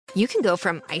You can go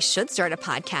from I should start a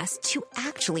podcast to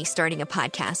actually starting a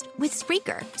podcast with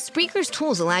Spreaker. Spreaker's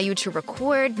tools allow you to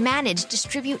record, manage,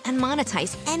 distribute, and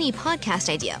monetize any podcast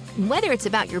idea, whether it's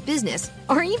about your business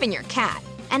or even your cat.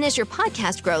 And as your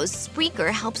podcast grows, Spreaker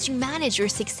helps you manage your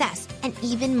success and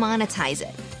even monetize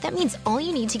it. That means all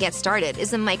you need to get started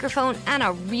is a microphone and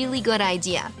a really good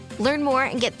idea. Learn more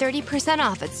and get 30%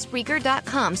 off at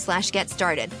Spreaker.com/get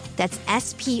started. That's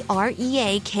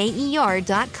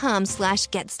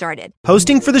SPREAKER.com/get started.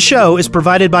 Hosting for the show is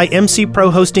provided by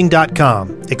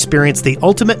MCProHosting.com. Experience the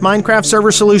ultimate Minecraft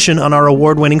server solution on our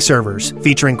award-winning servers.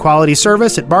 Featuring quality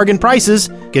service at bargain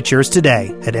prices. Get yours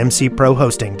today at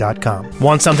MCProHosting.com.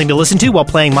 Want something to listen to while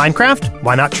playing Minecraft?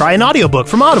 Why not try an audiobook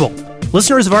from Audible?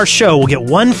 Listeners of our show will get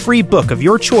one free book of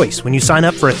your choice when you sign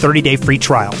up for a 30-day free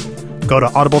trial. Go to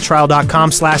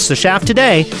audibletrial.com/theshaft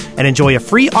today and enjoy a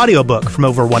free audiobook from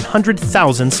over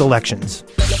 100,000 selections.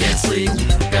 Can't sleep,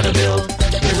 gotta build.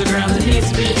 There's a ground that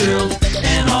needs to be drilled,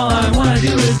 and all I wanna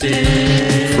do is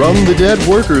dig. From the Dead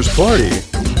Workers Party,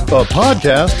 a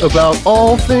podcast about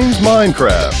all things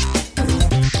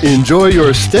Minecraft. Enjoy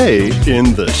your stay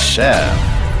in the Shaft.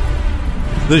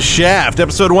 The Shaft,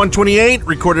 episode 128,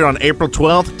 recorded on April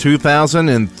 12th,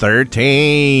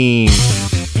 2013.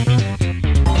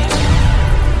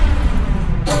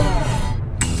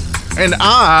 And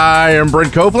I am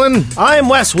Brent Copeland. I'm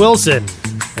Wes Wilson.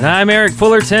 And I'm Eric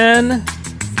Fullerton.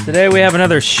 Today we have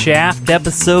another Shaft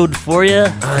episode for you.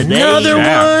 Another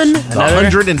one.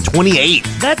 128.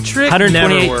 That trick 128,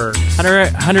 never works.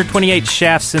 128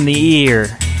 shafts in the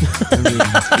ear.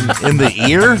 In the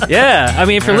ear? Yeah, I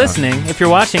mean, if you're listening, if you're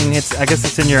watching, I guess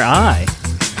it's in your eye.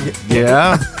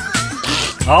 Yeah.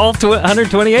 All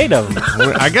 128 of them.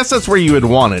 I guess that's where you would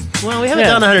want it. Well, we haven't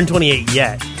done 128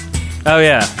 yet. Oh,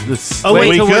 yeah. We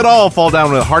could all fall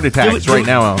down with heart attacks right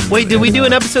now. Wait, did we do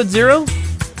an episode 0?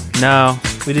 No.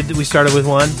 We started with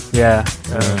 1? Yeah.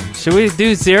 Should we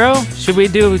do 0? Should we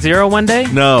do 0 one day?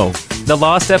 No. The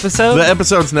lost episode? The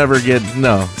episodes never get...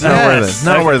 No. It's not worth it. It's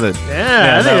not worth it.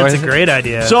 Yeah, I think that's a great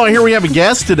idea. So here we have a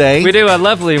guest today. We do, a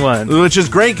lovely one. Which is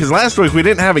great, because last week we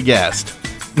didn't have a guest.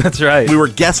 That's right. We were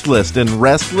guestless and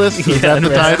restless. Is that the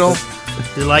title?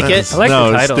 Do you like it? I like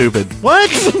the title. It's stupid. What?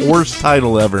 Worst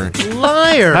title ever.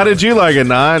 Liar. How did you like it,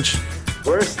 Notch?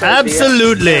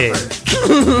 Absolutely.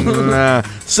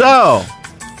 So,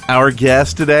 our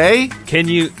guest today,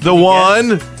 the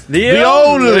one, the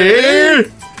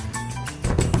only,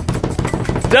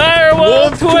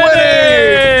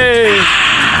 Direwolf20!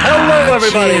 Hello,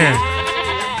 everybody.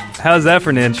 How's that for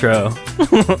an intro?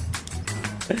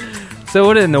 So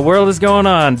what in the world is going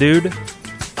on, dude?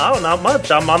 Oh, not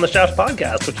much. I'm on the Shaft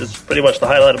podcast, which is pretty much the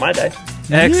highlight of my day.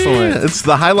 Excellent. Yeah, it's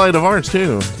the highlight of ours,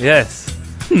 too. Yes.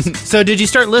 So did you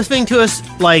start listening to us,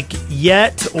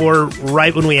 yet, or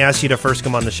right when we asked you to first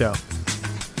come on the show?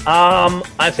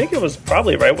 I think it was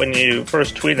probably right when you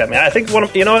first tweeted at me. I think one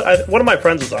of my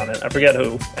friends was on it. I forget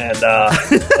who. And, oh,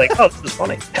 this is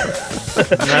funny.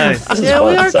 Nice. Yeah,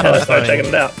 we are so kind I of started funny. checking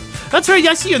it out. That's right.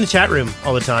 I see you in the chat room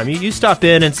all the time. You stop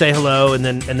in and say hello and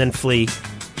then flee.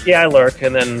 Yeah, I lurk,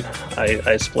 and then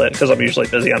I split, because I'm usually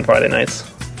busy on Friday nights.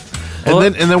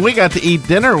 And then we got to eat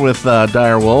dinner with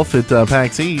Direwolf at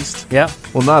PAX East. Yep.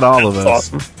 Well, not all of us.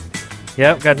 Awesome.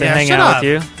 Yep, got to hang out with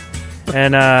you.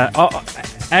 And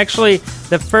actually,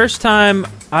 the first time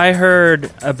I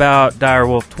heard about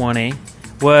Direwolf20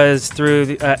 was through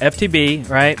the, FTB,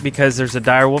 right? Because there's a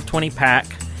Direwolf20 pack.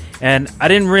 And I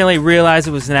didn't really realize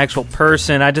it was an actual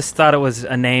person. I just thought it was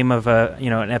a name of an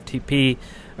FTP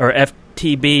or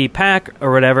FTB pack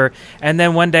or whatever. And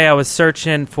then one day I was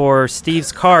searching for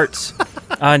Steve's Carts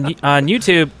on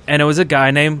YouTube, and it was a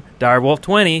guy named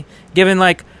Direwolf20 giving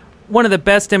one of the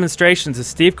best demonstrations of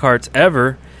Steve Carts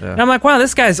ever. Yeah. And I'm like, wow,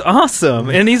 this guy's awesome,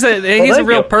 and he's a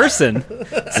real person.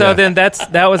 So then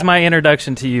that was my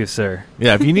introduction to you, sir.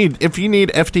 Yeah, if you need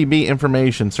FTB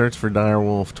information, search for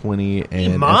Direwolf20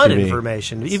 and mod FTB.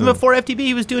 information. Even before FTB,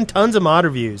 he was doing tons of mod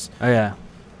reviews. Oh yeah,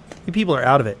 you people are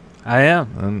out of it. I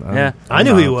am. I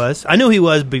knew who he was. I knew he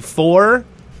was before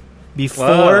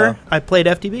I played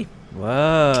FTB.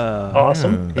 Whoa,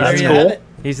 awesome! That's cool.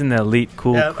 He's in the elite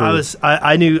cool crew.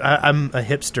 I knew I'm a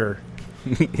hipster.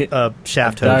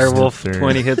 Shaft host.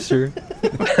 Direwolf20 hipster.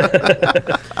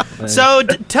 So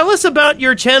tell us about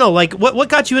your channel. What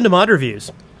got you into mod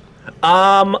reviews?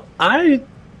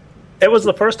 It was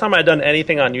the first time I'd done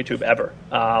anything on YouTube ever.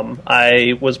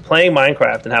 I was playing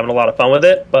Minecraft and having a lot of fun with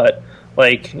it, but I'm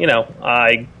one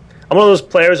of those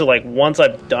players who once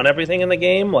I've done everything in the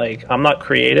game, I'm not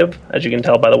creative, as you can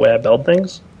tell by the way I build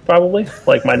things. probably,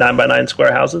 like my 9x9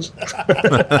 square houses.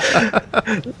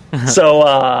 So,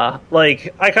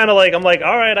 like, I'm like,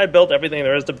 all right, I built everything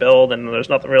there is to build, and there's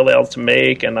nothing really else to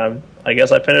make, and I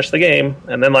guess I finished the game.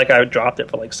 And then, like, I dropped it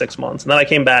for like 6 months, and then I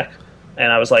came back,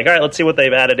 and I was like, all right, let's see what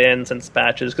they've added in since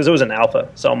patches, because it was an alpha.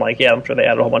 So I'm like, yeah, I'm sure they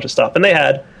added a whole bunch of stuff, and they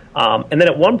had. And then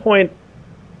at one point,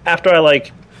 after I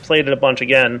like played it a bunch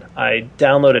again, I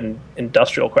downloaded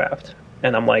Industrial Craft.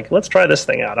 And I'm like, let's try this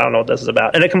thing out. I don't know what this is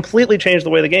about. And it completely changed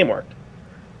the way the game worked.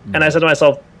 And I said to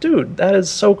myself, dude, that is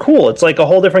so cool. It's like a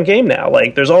whole different game now.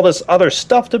 Like, there's all this other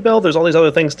stuff to build. There's all these other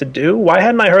things to do. Why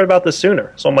hadn't I heard about this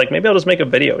sooner? So I'm like, maybe I'll just make a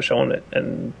video showing it.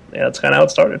 And yeah, that's kind of how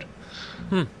it started.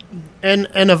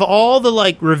 And of all the,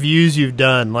 like, reviews you've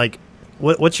done, like,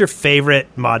 what's your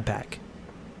favorite mod pack?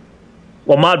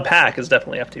 Well, mod pack is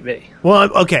definitely FTB.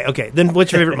 Well, okay. Then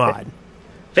what's your favorite mod?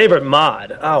 Favorite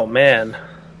mod? Oh, man.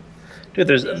 Dude,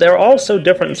 they're all so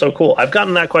different and so cool. I've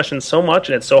gotten that question so much,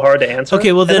 and it's so hard to answer.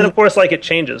 Okay, well, then of course, like, it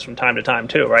changes from time to time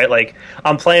too, right? Like,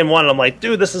 I'm playing one, and I'm like,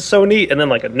 dude, this is so neat, and then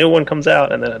like a new one comes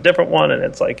out, and then a different one, and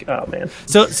it's like, oh man.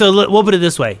 So we'll put it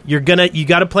this way: you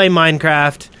got to play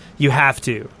Minecraft. You have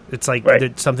to. It's like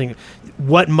something.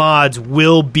 What mods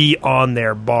will be on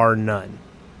there, bar none?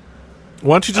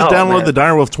 Why don't you just download the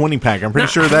Direwolf20 pack? I'm pretty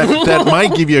sure that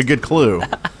might give you a good clue.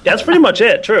 That's pretty much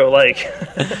it. True. Like,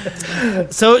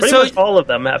 so much all of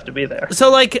them have to be there.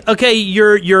 So, like, okay,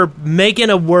 you're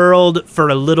making a world for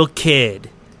a little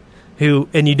kid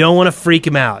and you don't want to freak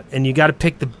him out, and you got to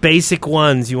pick the basic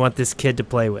ones you want this kid to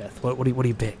play with. What do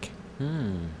you pick?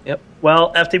 Yep.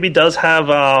 Well, FTB does have,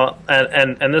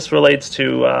 and this relates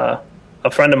to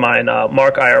a friend of mine,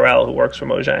 Mark IRL, who works for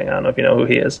Mojang. I don't know if you know who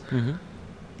he is. Mm-hmm.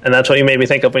 And that's what you made me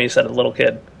think of when you said a little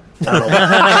kid. I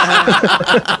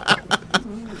don't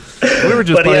know. We were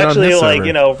just but he actually, like,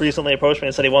 server. Recently approached me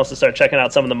and said he wants to start checking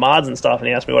out some of the mods and stuff, and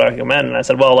he asked me what I recommend. And I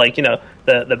said, well, like,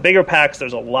 the bigger packs,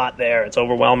 there's a lot there. It's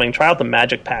overwhelming. Try out the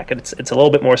Magic pack. It's a little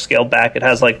bit more scaled back. It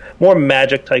has, like, more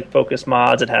Magic-type focused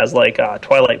mods. It has, like,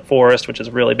 Twilight Forest, which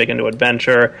is really big into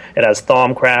adventure. It has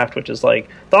Thaumcraft, which is, like,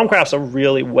 Thaumcraft's a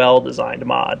really well-designed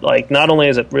mod. Like, not only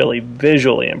is it really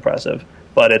visually impressive,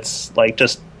 but it's, like,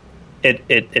 just...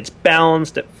 It's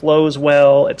balanced, it flows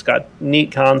well, it's got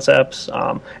neat concepts,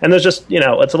 and there's just,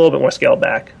 it's a little bit more scaled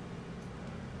back.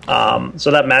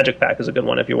 So that Magic pack is a good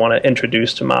one if you want to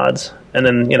introduce to mods. And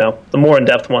then, the more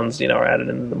in-depth ones, are added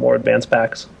in the more advanced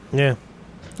packs. Yeah.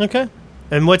 Okay.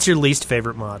 And what's your least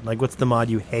favorite mod? Like, what's the mod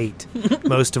you hate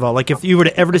most of all? Like, if you were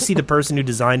to ever to see the person who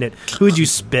designed it, who would you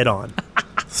spit on?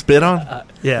 Spit on?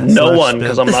 Yeah. No one,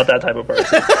 because I'm not that type of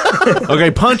person. Okay,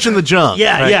 punch in the junk.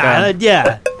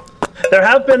 Yeah. There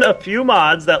have been a few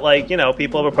mods that, like,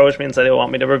 people have approached me and said they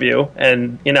want me to review.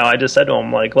 And, I just said to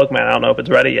them, like, look, man, I don't know if it's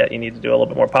ready yet. You need to do a little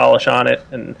bit more polish on it.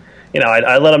 And,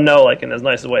 I let them know, like, in as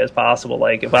nice a way as possible.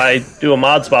 Like, if I do a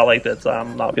mod spot like this,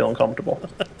 I'm not feeling comfortable.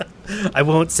 I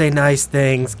won't say nice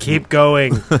things. Keep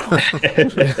going.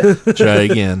 Try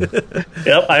again.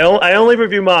 Yep. I only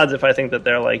review mods if I think that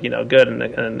they're, like, good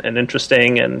and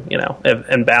interesting and,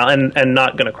 and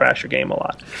not going to crash your game a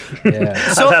lot. Yeah.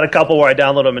 I've had a couple where I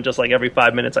download them and just, like, every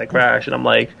 5 minutes I crash. And I'm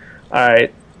like, all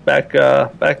right, back,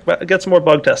 get some more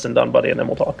bug testing done, buddy, and then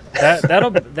we'll talk.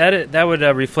 That would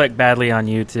reflect badly on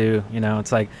you, too.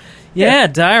 It's like,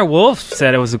 Direwolf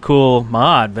said it was a cool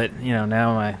mod, but,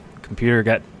 now my computer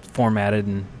got formatted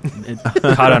and it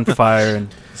caught on fire. And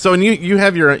so, and you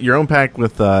have your own pack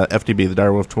with FTB, the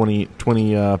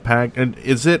Direwolf20 pack, and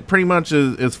is it pretty much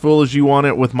as full as you want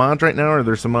it with mods right now, or are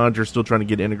there some mods you're still trying to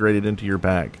get integrated into your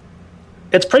pack?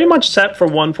 It's pretty much set for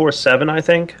 1.47, I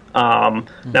think. Now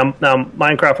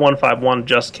Minecraft 1.51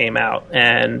 just came out,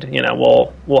 and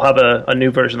we'll have a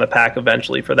new version of the pack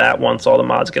eventually for that once all the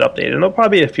mods get updated. And there'll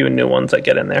probably be a few new ones that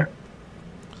get in there.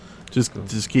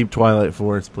 Just keep Twilight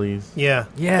Forest, please. Yeah.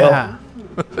 Well,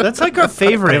 that's like our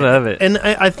favorite. I love it. And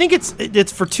I think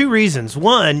it's for two reasons.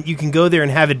 One, you can go there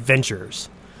and have adventures.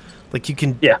 Like, you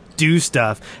can do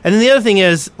stuff. And then the other thing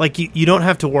is, like, you don't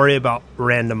have to worry about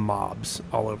random mobs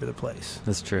all over the place.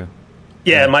 That's true.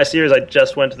 Yeah, in my series, I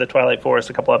just went to the Twilight Forest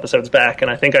a couple episodes back,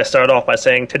 and I think I started off by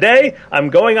saying, today, I'm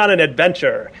going on an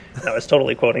adventure. And I was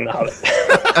totally quoting The Hobbit.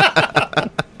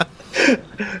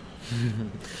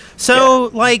 So,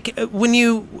 like, when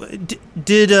you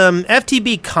did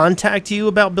FTB contact you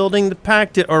about building the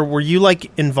pack, or were you,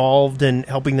 like, involved in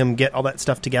helping them get all that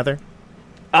stuff together?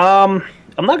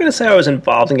 I'm not going to say I was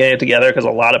involved in getting it together because a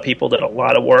lot of people did a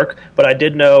lot of work, but I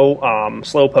did know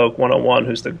Slowpoke 101,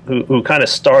 who kind of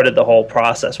started the whole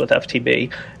process with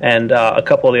FTB, and a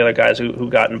couple of the other guys who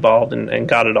got involved and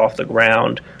got it off the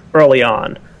ground early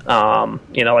on.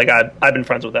 Like I've been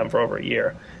friends with them for over a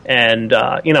year. And,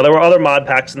 there were other mod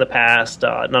packs in the past.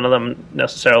 None of them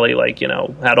necessarily,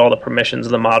 had all the permissions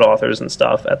of the mod authors and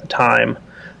stuff at the time.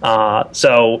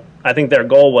 So I think their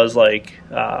goal was, they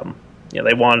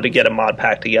wanted to get a mod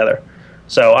pack together.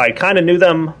 So I kind of knew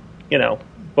them,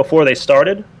 before they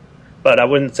started. But I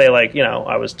wouldn't say,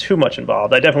 I was too much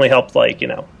involved. I definitely helped,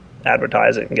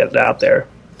 advertise it and get it out there.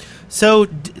 So,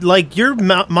 your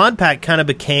mod pack kind of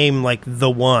became, the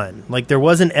one. There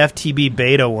was an FTB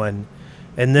beta one,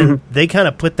 and then they kind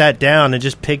of put that down and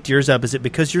just picked yours up. Is it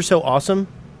because you're so awesome?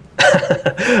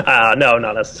 No,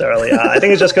 not necessarily. I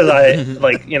think it's just because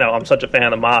I'm such a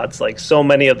fan of mods. So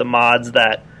many of the mods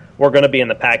that were going to be in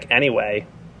the pack anyway,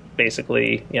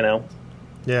 basically,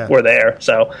 were there.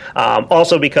 So,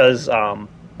 also because,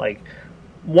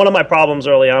 one of my problems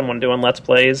early on when doing Let's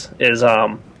Plays is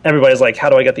everybody's like, how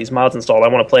do I get these mods installed? I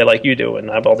want to play like you do,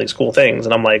 and I have all these cool things.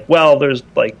 And I'm like, well, there's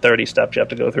 30 steps you have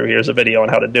to go through. Here's a video on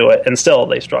how to do it. And still,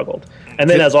 they struggled. And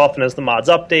then as often as the mods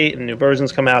update and new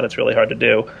versions come out, it's really hard to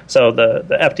do. So the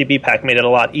FTB pack made it a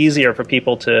lot easier for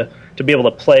people to be able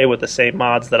to play with the same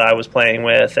mods that I was playing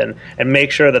with and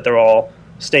make sure that they're all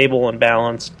stable and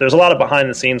balanced. There's a lot of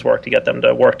behind-the-scenes work to get them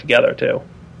to work together, too.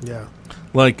 Yeah.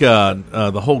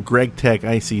 The whole Greg Tech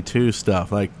IC2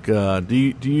 stuff. Do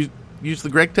you use the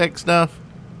Greg Tech stuff?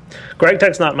 Greg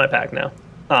Tech's not in my pack now.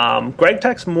 Greg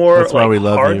Tech's more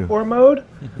hardcore mode.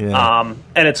 Yeah.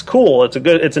 And it's cool.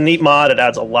 It's a neat mod. It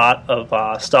adds a lot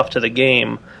of stuff to the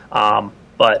game.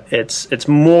 But it's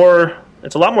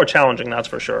a lot more challenging, that's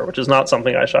for sure, which is not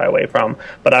something I shy away from.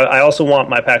 But I also want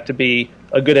my pack to be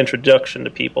a good introduction to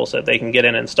people so that they can get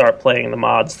in and start playing the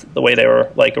mods the way they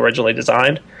were originally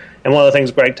designed. And one of the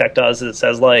things Greg Tech does is it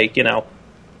says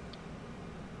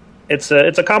it's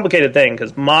a complicated thing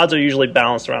because mods are usually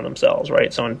balanced around themselves,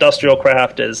 right? So Industrial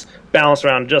Craft is balanced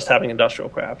around just having Industrial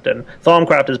Craft, and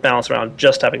Thaumcraft is balanced around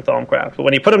just having Thaumcraft. But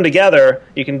when you put them together,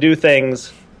 you can do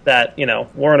things that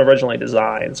weren't originally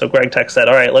designed. So Greg Tech said,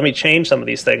 all right, let me change some of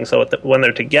these things so when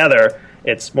they're together,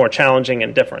 it's more challenging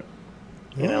and different.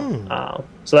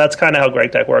 So that's kind of how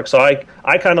Greg Tech works. So I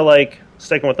kind of like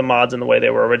sticking with the mods in the way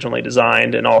they were originally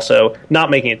designed and also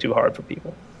not making it too hard for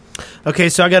people. Okay,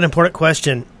 so I got an important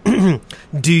question.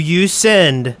 Do you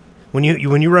send, when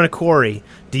you run a quarry,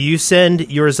 do you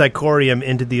send your Zicorium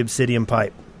into the obsidian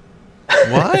pipe?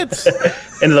 What?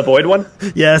 Into the void one?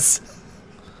 Yes.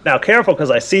 Now, careful,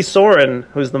 because I see Soren,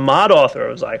 who's the mod author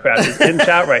of Zycraft, is in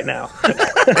chat right now.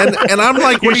 and I'm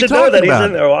like, what are you talking about? You should know that he's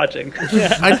in there watching.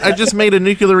 I just made a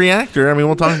nuclear reactor. I mean,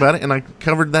 we'll talk about it. And I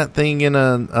covered that thing in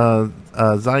a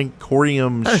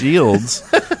Zycorium shields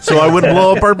so I wouldn't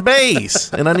blow up our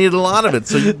base. And I needed a lot of it.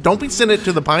 So don't be sending it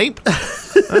to the pipe.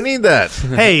 I need that.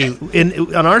 Hey,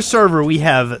 on our server, we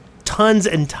have tons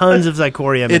and tons of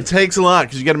Zycorium. It takes a lot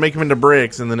because you got to make them into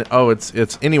bricks. And then,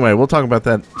 it's anyway, we'll talk about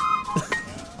that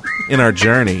in our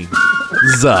journey.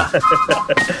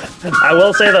 I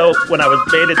will say, though, when I was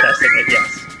beta testing it,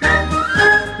 yes.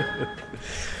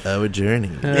 Our journey.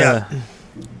 Yeah.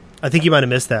 I think you might have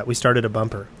missed that. We started a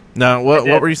bumper. No, what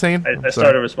were you saying? I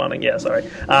started responding. Yeah, sorry.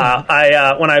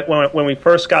 When we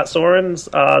first got Soren's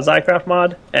Zycraft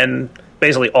mod, and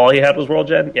basically all he had was World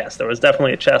Gen, yes, there was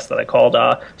definitely a chest that I called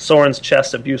Soren's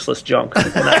Chest of Useless Junk,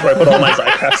 and that's where I put all my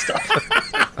Zycraft stuff.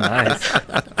 Nice.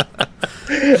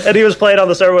 And he was playing on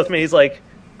the server with me. He's like,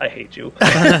 I hate you. But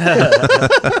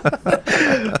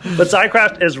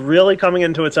Zycraft is really coming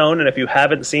into its own, and if you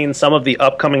haven't seen some of the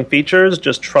upcoming features,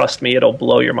 just trust me, it'll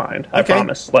blow your mind. I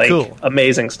promise. Cool.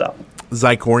 Amazing stuff.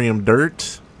 Zicorium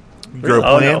dirt. Grow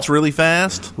plants really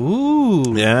fast.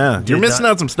 Ooh. Yeah. You're missing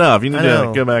out some stuff. You need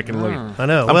to go back and look. I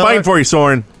know. I'm fighting for you,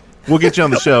 Soren. We'll get you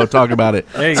on the show, talk about it.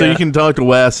 You can talk to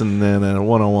Wes and then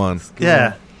one-on-one.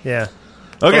 Yeah.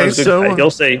 Okay, so you'll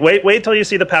see. Wait till you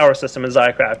see the power system in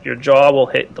Zycraft. Your jaw will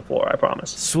hit the floor, I promise.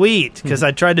 Sweet, because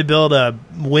I tried to build a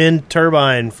wind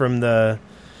turbine from the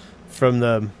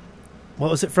what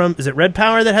was it from? Is it Red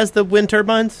Power that has the wind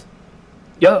turbines?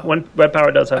 Yeah, Red Power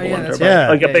does have a wind turbine. Yeah.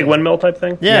 Like a big windmill type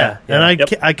thing? Yeah. And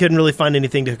I couldn't really find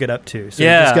anything to hook it up to. So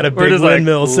yeah. you just got a big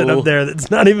windmill sitting up there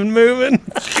that's not even moving.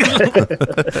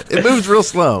 It moves real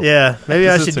slow. Yeah.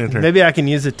 Maybe I can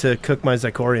use it to cook my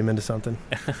Zycorium into something.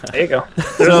 There you go.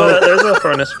 There's a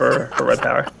furnace for Red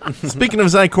Power. Speaking of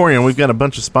Zycorium, we've got a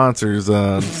bunch of sponsors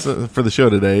for the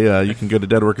show today. You can go to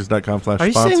deadworkers.com/sponsor. Are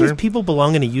you saying these people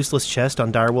belong in a useless chest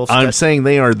on Direwolf? I'm saying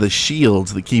they are the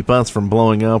shields that keep us from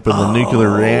blowing up and the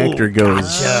nuclear reactor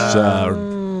goes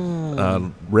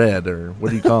red, or what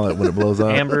do you call it when it blows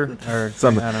up? Amber or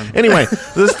Something. I don't know. Anyway,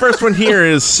 this first one here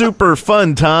is Super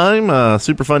Fun Time.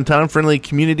 Super Fun Time, friendly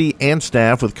community and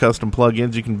staff with custom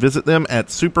plugins. You can visit them at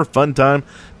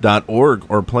superfuntime.org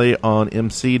or play on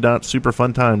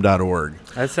mc.superfuntime.org.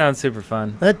 That sounds super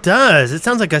fun. That does. It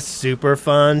sounds like a super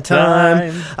fun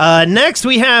time. Next,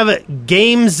 we have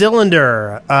Game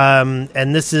Cylinder,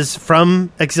 and this is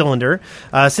from Xcylinder.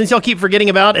 Since y'all keep forgetting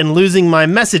about and losing my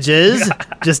messages,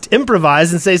 just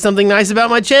improvise and say something nice about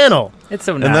my channel. It's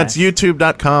so nice. And that's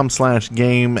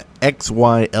youtube.com/game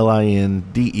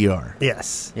XYLINDER.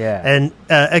 Yes. Yeah. And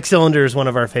Xcylinder is one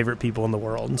of our favorite people in the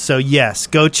world. So, yes,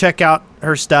 go check out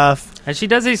her stuff. And she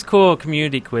does these cool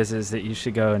community quizzes that you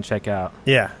should go and check out.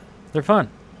 Yeah. They're fun.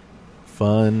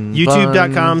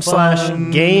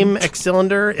 YouTube.com/game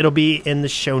Xcylinder. It'll be in the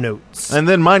show notes. And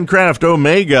then Minecraft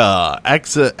Omega.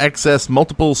 Access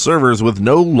multiple servers with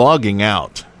no logging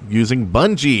out using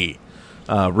Bungie.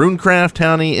 Runecraft,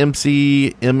 Townie,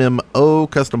 MC, MMO,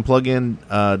 custom plugin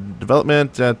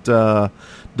development at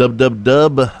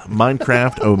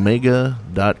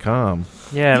www.minecraftomega.com.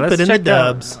 Yeah, Keep let's it in check the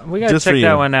dubs. We got to Just for check you.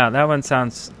 that one out. That one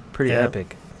sounds pretty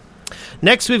epic.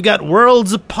 Next, we've got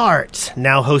Worlds Apart,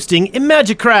 now hosting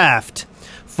Imagicraft.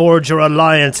 Forge your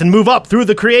alliance and move up through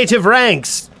the creative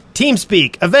ranks.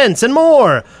 TeamSpeak, events, and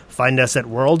more. Find us at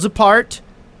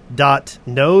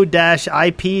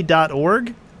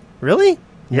worldsapartno-ip.org. Really?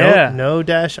 Yeah. No-ip.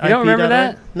 You don't remember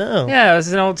that? No. Yeah, it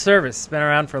was an old service. It's been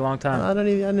around for a long time. I don't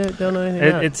know anything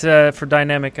about it. It's for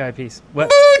dynamic IPs. What?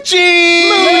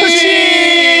 Moochies!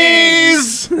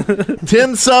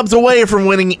 10 subs away from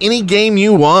winning any game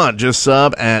you want. Just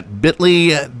sub at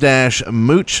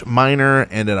bit.ly-moochminer,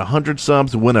 and at 100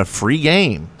 subs, win a free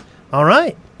game. All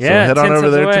right. So Yeah, head on 10 over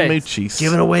subs there away. to Moochies.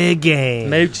 Giving away a game.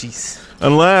 Mochis.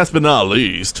 And last but not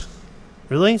least,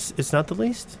 Really? It's not the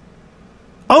least?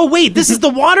 Oh, wait. This is the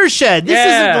watershed. This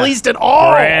Yeah. isn't the least at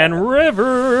all. Grand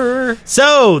River.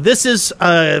 So this is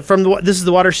this is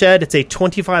the watershed. It's a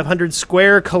 2,500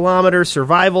 square kilometer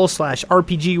survival /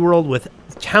 RPG world with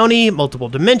Townie, multiple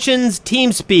dimensions,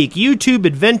 TeamSpeak, YouTube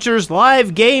adventures,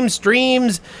 live game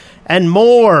streams, and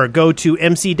more. Go to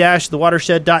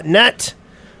mc-thewatershed.net,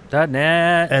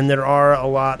 .net. and there are a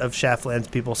lot of Shaftlands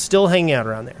people still hanging out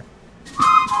around there.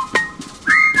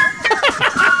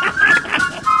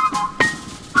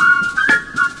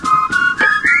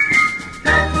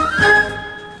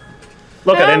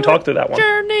 Look, I didn't talk through that one.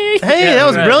 Journey. Hey, that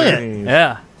was brilliant.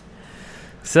 Yeah.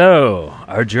 So,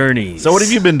 our journeys. so what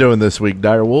have you been doing this week,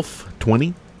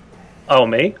 Direwolf20? Oh,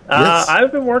 me? Yes.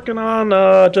 I've been working on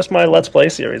just my Let's Play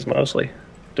series mostly.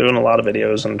 Doing a lot of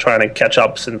videos and trying to catch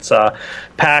up since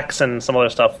PAX and some other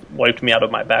stuff wiped me out of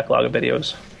my backlog of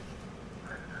videos.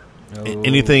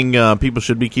 Anything people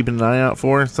should be keeping an eye out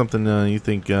for? Something you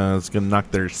think is going to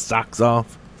knock their socks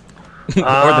off? Or their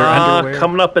underwear.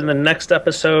 Coming up in the next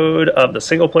episode of the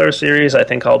single-player series, I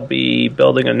think I'll be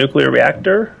building a nuclear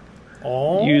reactor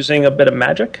using a bit of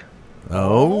magic.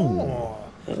 Oh.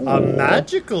 A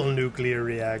magical nuclear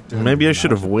reactor. Maybe I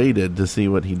should have waited to see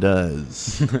what he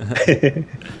does.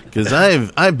 Because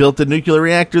I built a nuclear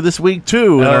reactor this week,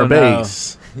 too, in our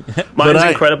base. Mine's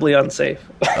incredibly unsafe.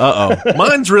 Uh-oh.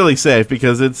 Mine's really safe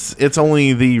because it's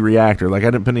only the reactor. Like,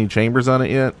 I didn't put any chambers on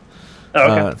it yet.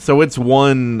 Oh, okay. So it's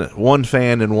one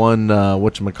fan and one,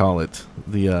 whatchamacallit,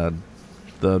 the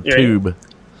tube.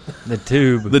 The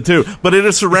tube. The tube. But it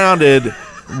is surrounded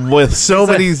with so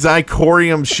many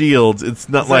Zicorium shields. It's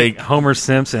not like Homer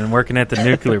Simpson working at the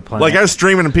nuclear plant. Like, I was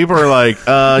streaming and people are like,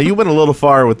 you went a little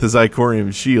far with the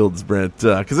Zicorium shields, Brent.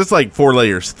 Because it's like 4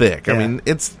 layers thick. Yeah. I mean,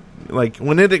 it's like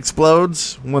when it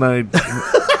explodes, when I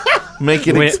make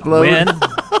it explode. When?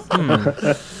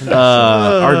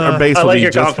 Our base I will like be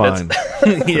your just fine.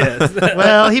 confidence. Yes.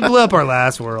 Well, he blew up our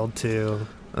last world, too.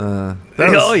 Oh,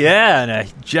 yeah, and a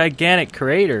gigantic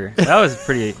crater. That was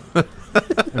pretty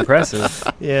impressive.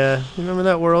 Yeah. You remember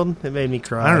that world? It made me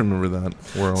cry. I remember that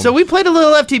world. So we played a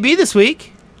little FTB this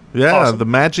week. yeah, Awesome. the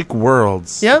Magic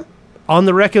Worlds. Yep. On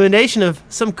the recommendation of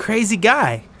some crazy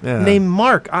guy named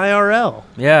Mark IRL.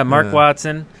 Yeah, Mark Yeah.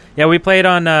 Watson. Yeah, we played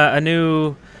on a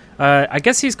new... I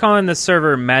guess he's calling the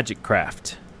server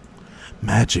Magicraft.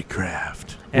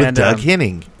 Magicraft. With And, Doug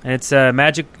Henning. And it's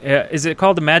Magic... is it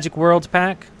called the Magic Worlds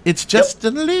Pack? It's just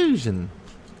an illusion.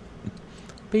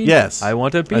 Yes, I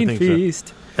want a I bean think so.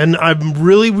 feast. And I'm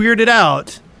really weirded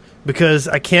out because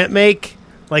I can't make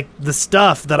like the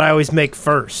stuff that I always make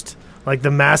first. Like the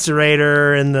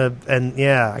macerator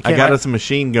I I got us a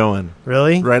machine going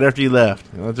Really? right after you left.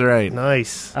 That's right.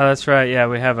 Nice. Oh, that's right. Yeah,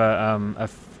 we have a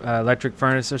electric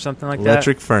furnace or something like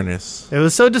Electric furnace. It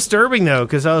was so disturbing though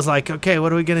because I was like, okay,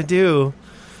 what are we gonna do?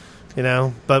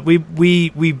 But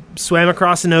we swam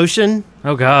across an ocean.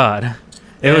 Oh God.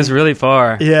 It was really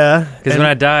far. Yeah. Because when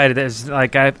I died, there's I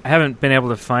haven't been able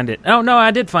to find it. Oh, no, I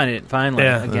did find it finally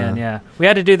again, yeah. We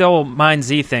had to do the whole Mind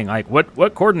Z thing. Like,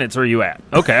 what coordinates are you at?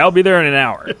 Okay, I'll be there in an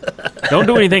hour. Don't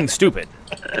do anything stupid.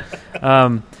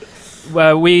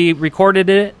 Well, we recorded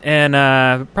it,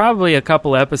 and probably a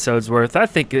couple episodes worth. I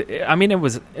think, it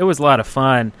was a lot of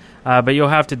fun. But you'll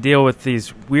have to deal with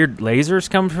these weird lasers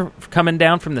coming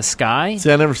down from the sky.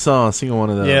 See, I never saw a single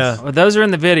one of those. Yeah. Well, those are in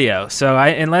the video, so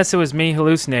unless it was me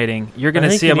hallucinating, you're going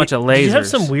to see a bunch of lasers. Did you have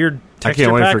some weird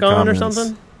texture pack on or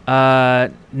something?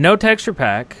 No texture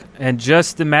pack, and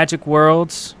just the magic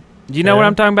worlds. Do you know what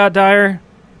I'm talking about, Dyer?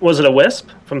 Was it a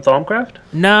wisp from Thaumcraft?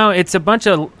 No, it's a bunch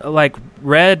of,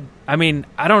 red... I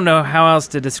don't know how else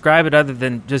to describe it other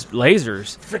than just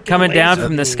lasers coming down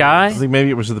from the sky. I think maybe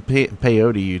it was the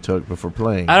peyote you took before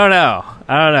playing. I don't know.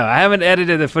 I haven't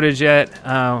edited the footage yet.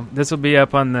 This will be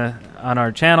up on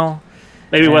our channel.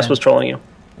 Maybe Wes was trolling you.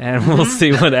 And we'll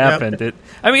see what happened. They're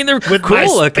with cool my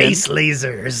looking. space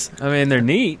lasers. They're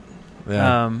neat.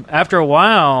 Yeah. After a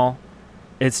while,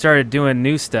 it started doing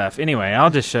new stuff. Anyway, I'll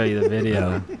just show you the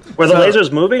video. Were the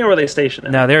lasers moving or were they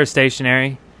stationary? No, they were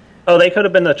stationary. Oh, they could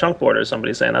have been the chunk borders,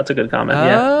 somebody's saying. That's a good comment.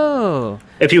 Oh. Yeah.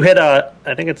 If you hit, I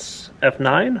think it's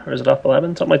F9, or is it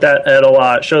F11? Something like that.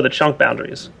 It'll show the chunk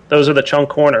boundaries. Those are the chunk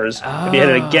corners. Oh. If you hit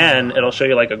it again, it'll show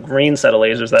you like a green set of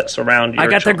lasers that surround your I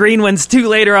got chunk. the green ones, too,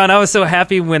 later on. I was so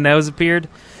happy when those appeared.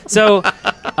 So,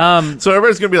 so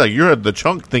everybody's gonna be like, "You're the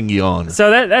chunk thingy on."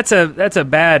 So that's a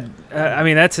bad. I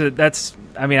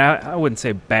wouldn't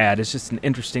say bad. It's just an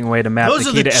interesting way to map. Those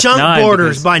the key are the to chunk F9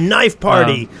 borders by Knife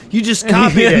Party. You just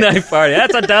copied it. Knife Party.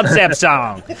 That's a dubstep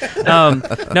song.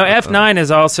 No, F9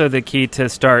 is also the key to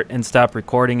start and stop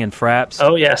recording in Fraps.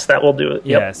 Oh yes, that will do it.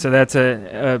 Yep. Yeah, so that's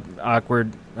a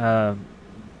awkward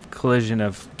collision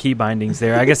of key bindings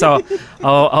there. I guess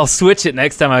I'll switch it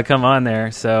next time I come on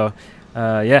there. So.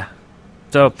 Yeah.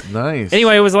 So nice.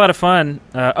 Anyway, it was a lot of fun.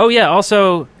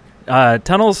 Also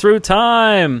Tunnels Through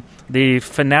Time, the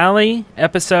finale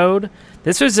episode.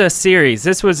 This was a series.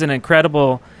 This was an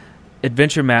incredible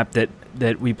adventure map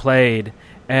that we played,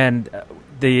 and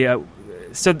the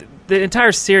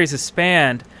entire series has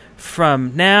spanned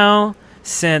from now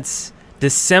since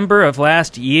December of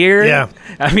last year. Yeah.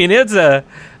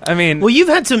 Well, you've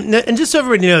had some, and just so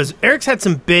everybody knows, Eric's had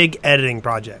some big editing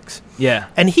projects. Yeah.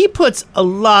 And he puts a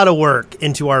lot of work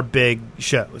into our big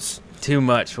shows. Too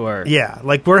much work. Yeah.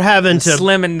 Like, we're having to...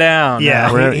 Slimming down. Yeah.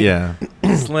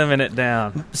 Slimming it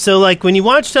down. So, like, when you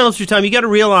watch Tunnels Through Time, you got to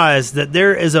realize that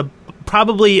there is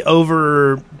probably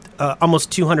over almost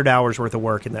 200 hours worth of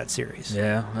work in that series.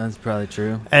 Yeah, that's probably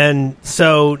true. And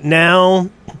so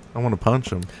now... I want to punch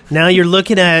him. Now you're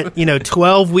looking at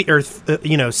 12 week or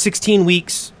 16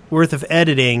 weeks worth of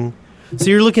editing, so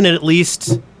you're looking at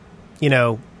least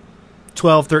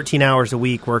 12, 13 hours a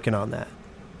week working on that.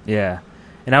 Yeah,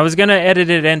 and I was gonna edit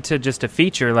it into just a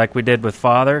feature like we did with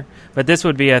Father, but this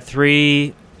would be a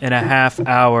 3.5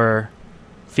 hour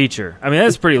feature.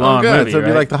 That's a pretty long good. movie. So it'd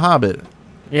be like The Hobbit.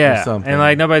 Yeah,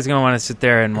 and nobody's gonna want to sit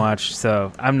there and watch,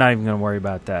 so I'm not even gonna worry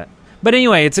about that. But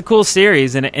anyway, it's a cool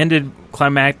series, and it ended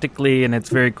climactically, and it's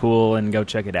very cool, and go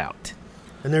check it out.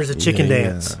 And there's a chicken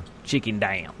dance. Chicken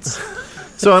dance.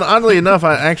 So, and oddly enough,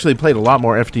 I actually played a lot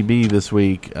more FTB this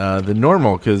week than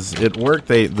normal, because at work,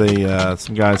 they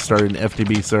some guys started an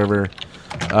FTB server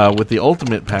with the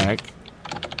Ultimate Pack,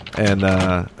 and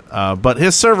but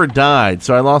his server died,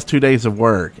 so I lost 2 days of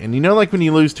work. And like when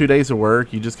you lose 2 days of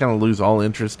work, you just kind of lose all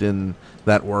interest in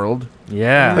that world.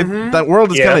 Yeah. Like, that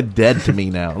world is kind of dead to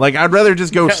me now. Like, I'd rather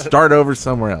just go start over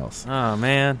somewhere else. Oh,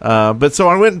 man. But so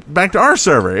I went back to our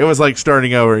server. It was like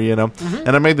starting over, And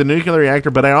I made the nuclear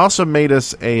reactor, but I also made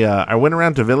us I went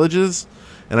around to villages,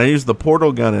 and I used the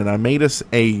portal gun, and I made us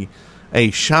a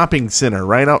shopping center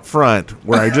right out front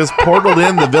where I just portaled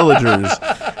in the villagers.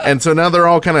 And so now they're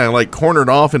all kind of like cornered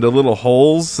off into little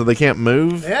holes so they can't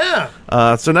move. Yeah.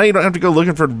 So now you don't have to go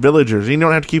looking for villagers. You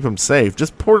don't have to keep them safe.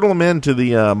 Just portal them into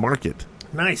the market.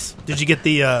 Nice. Did you get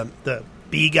the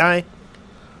bee guy?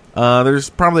 There's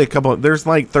probably a couple. There's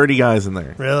like 30 guys in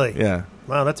there. Really? Yeah.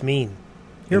 Wow, that's mean.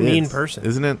 You're a mean person.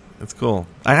 Isn't it? It's cool.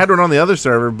 I had one on the other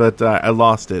server, but I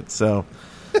lost it. So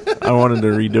I wanted to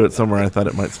redo it somewhere I thought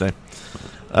it might stay.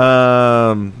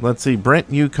 Let's see. Brent,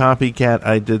 you copycat.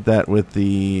 I did that with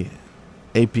the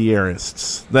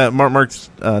apiarists. That Mark's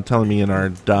telling me in our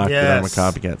doc that I'm a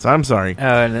copycat. So I'm sorry.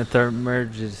 Oh, and the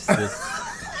thaumaturgist.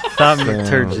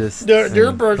 Thaumaturgist. The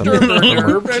thaumaturge.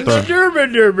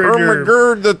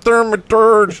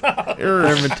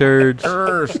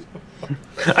 Thaumaturge.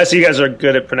 I see you guys are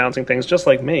good at pronouncing things just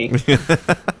like me.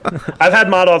 I've had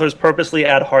mod authors purposely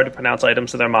add hard to pronounce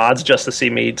items to their mods just to see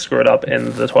me screw it up in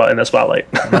the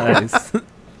spotlight. Nice.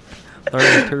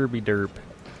 Turby derp.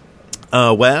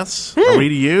 Wes, are we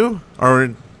to you?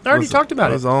 Or I already talked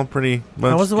about it. Was all pretty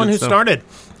much I was the one who stuff. started.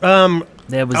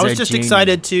 That was I was just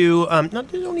excited to. No,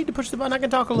 you don't need to push the button. I can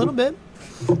talk a little bit.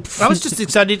 I was just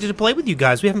excited to play with you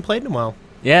guys. We haven't played in a while.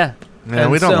 Yeah. Yeah,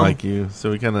 And we don't so- like you, so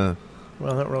we kind of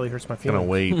Well, that really hurts my kind of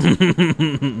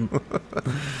feelings. wait.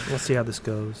 We'll see how this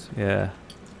goes. Yeah.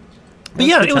 But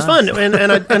yeah, it was fun, and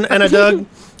I dug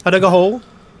a hole,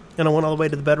 and I went all the way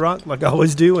to the bedrock, like I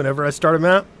always do whenever I start a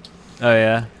map. Oh,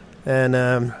 yeah.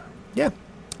 And yeah,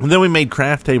 And then we made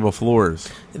craft table floors.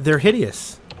 they're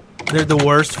hideous. They're the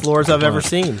worst floors I've ever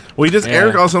seen. Yeah. Yeah.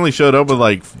 Eric also only showed up with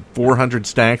like 400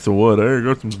 stacks of wood. Hey, I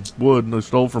got some wood and I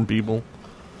stole from people.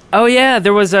 Oh, yeah.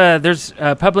 There's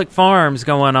public farms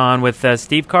going on with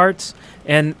Steve carts,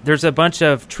 and there's a bunch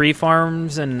of tree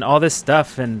farms and all this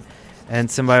stuff, and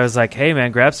somebody was like, "Hey,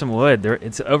 man, grab some wood.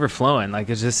 It's overflowing. Like,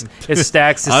 it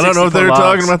stacks to I don't know if 60 they were logs."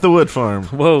 talking about the wood farm.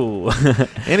 Whoa.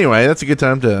 Anyway, that's a good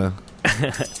time to...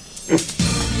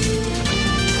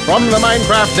 From the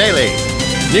Minecraft Daily,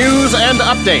 news and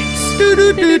updates.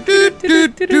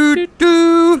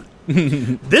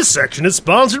 This section is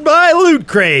sponsored by Loot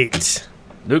Crate.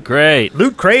 Loot Crate.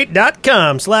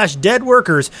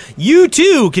 LootCrate.com/deadworkers. You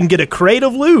too can get a crate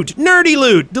of loot, nerdy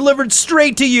loot, delivered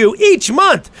straight to you each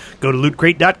month. Go to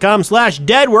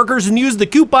LootCrate.com/deadworkers and use the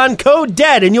coupon code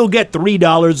DEAD and you'll get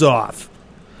 $3 off.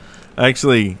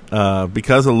 Actually,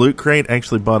 because of Loot Crate, I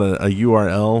actually bought a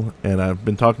URL, and I've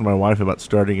been talking to my wife about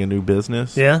starting a new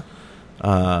business. Yeah?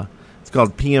 It's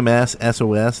called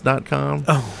PMSSOS.com.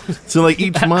 Oh. So, like,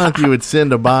 each month you would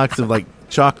send a box of, like,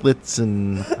 chocolates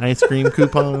and ice cream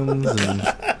coupons and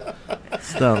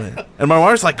stuff. And my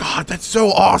wife's like, God, that's so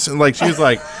awesome. Like, she was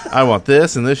like, I want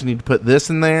this and this. You need to put this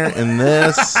in there and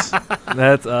this.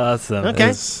 That's awesome.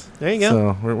 Okay. There you go.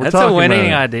 So we're That's talking a winning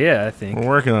about it. idea, I think. We're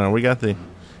working on it. We got the...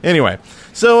 Anyway,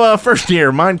 so first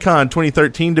year, Minecon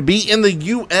 2013 to be in the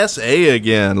USA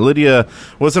again. Lydia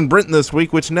was in Britain this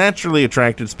week, which naturally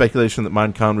attracted speculation that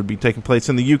Minecon would be taking place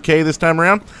in the UK this time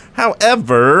around.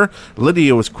 However,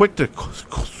 Lydia was quick to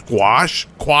quash.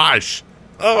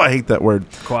 Oh, I hate that word.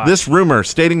 Quash. This rumor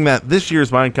stating that this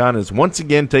year's Minecon is once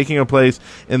again taking place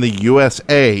in the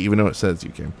USA, even though it says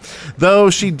UK. Though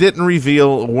she didn't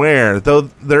reveal where. Though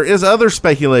there is other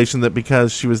speculation that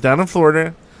because she was down in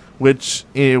Florida, which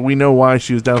we know why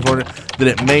she was down in Florida, that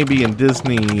it may be in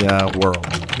Disney World.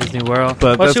 Disney World.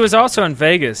 But Well, that's- she was also in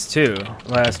Vegas, too,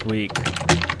 last week.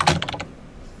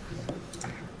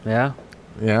 Yeah.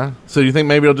 Yeah. So you think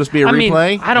maybe it'll just be a I mean,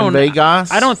 replay I don't- in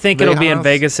Vegas? I don't think it'll be in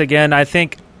Vegas again. I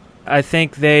think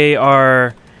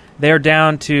they're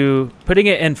down to putting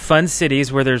it in fun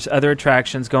cities where there's other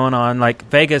attractions going on. Like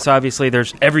Vegas, obviously,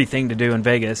 there's everything to do in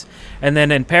Vegas. And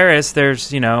then in Paris,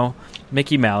 there's,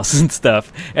 Mickey Mouse and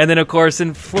stuff. And then, of course,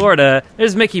 in Florida,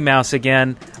 there's Mickey Mouse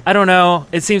again. I don't know.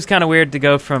 It seems kind of weird to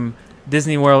go from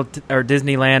Disney World or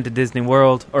Disneyland to Disney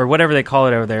World or whatever they call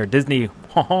it over there. Disney.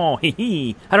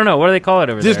 I don't know. What do they call it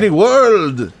over Disney there?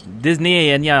 World. Disney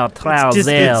and clouds. Dis-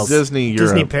 it's Disney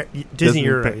Europe. Disney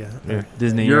Euro, yeah.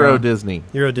 Disney Euro Disney.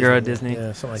 Euro Disney. Euro Disney.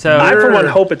 Yeah, something like So- that. I, for one,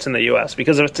 hope it's in the U.S.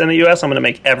 because if it's in the U.S., I'm going to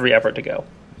make every effort to go.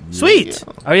 Sweet.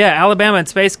 Oh, yeah, Alabama and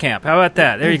Space Camp. How about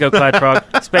that? There you go, Clyde Frog.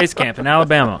 Space Camp in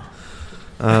Alabama.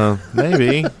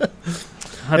 Maybe.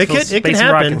 It can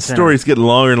happen. Story's getting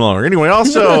longer and longer. Anyway,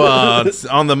 also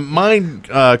on the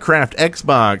Minecraft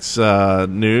Xbox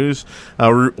news,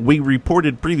 we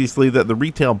reported previously that the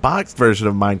retail boxed version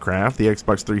of Minecraft, the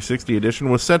Xbox 360 edition,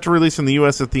 was set to release in the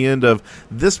U.S. at the end of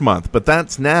this month, but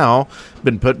that's now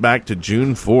been put back to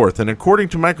June 4th. And according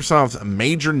to Microsoft's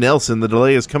Major Nelson, the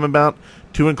delay has come about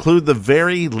to include the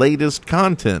very latest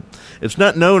content. It's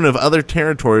not known if other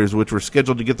territories which were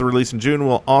scheduled to get the release in June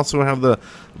will also have the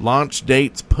launch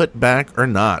dates put back or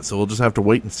not. So we'll just have to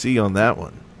wait and see on that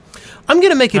one. I'm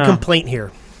going to make a complaint here.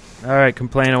 All right,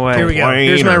 complain away. Here we go.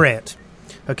 Here's my rant.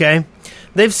 Okay?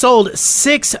 They've sold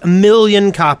 6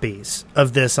 million copies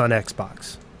of this on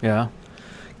Xbox. Yeah.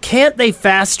 Can't they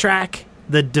fast track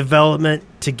the development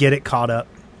to get it caught up?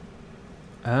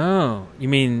 Oh, you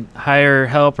mean hire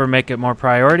help or make it more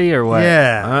priority or what?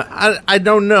 Yeah. I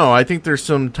don't know. I think there's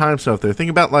some time stuff there. Think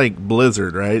about like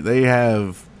Blizzard, right? They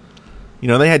have,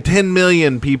 they had 10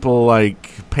 million people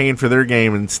like paying for their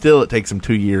game, and still it takes them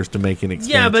 2 years to make an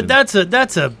expansion. Yeah, but that's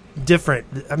a different.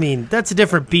 I mean, that's a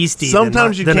different beastie.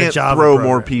 Sometimes than you a can't Java throw program.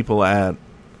 more people at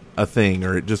a thing,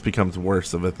 or it just becomes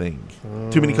worse of a thing.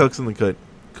 Too many cooks in the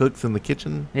cooks in the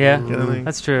kitchen. Yeah, kind of thing.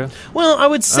 that's true. Well, I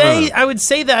would say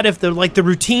that if the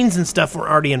routines and stuff were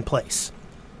already in place.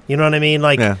 You know what I mean?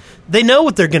 Like, they know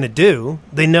what they're going to do.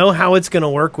 They know how it's going to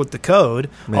work with the code.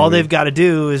 Maybe. All they've got to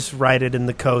do is write it in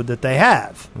the code that they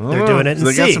have. They're doing it in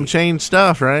they C. got some changed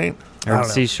stuff, right? Or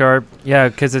C#. Yeah,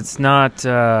 because it's not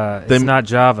not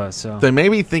Java. So they may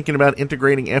be thinking about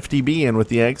integrating FTB in with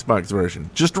the Xbox version.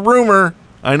 Just a rumor.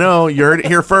 I know you heard it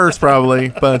here first, probably,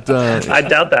 but I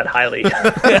doubt that highly.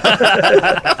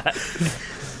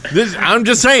 I'm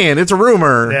just saying, it's a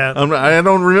rumor. Yeah. I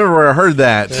don't remember where I heard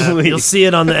that. You'll see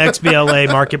it on the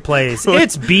XBLA marketplace.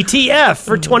 It's BTF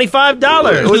for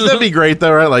 $25. Wouldn't that be great,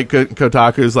 though, right? Like,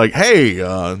 Kotaku's like, hey,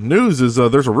 news is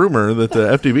there's a rumor that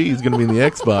the FTB is going to be in the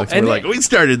Xbox. And we're like, we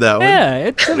started that one. yeah,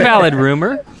 it's a valid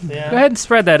rumor. Yeah. Go ahead and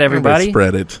spread that, everybody.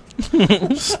 Spread it.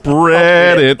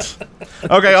 Spread it.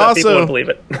 Okay, Some also, people wouldn't believe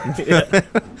it.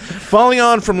 following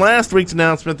on from last week's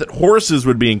announcement that horses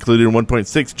would be included in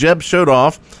 1.6, Jeb showed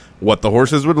off what the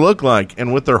horses would look like,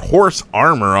 and with their horse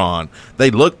armor on,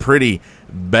 they look pretty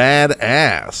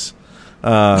badass.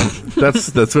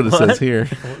 That's what it says here.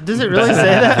 Does it really say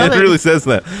that? It really says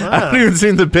that. Wow. I haven't even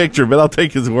seen the picture, but I'll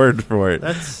take his word for it.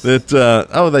 They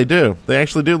do. They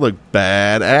actually do look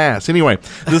badass. Anyway,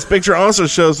 this picture also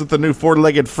shows that the new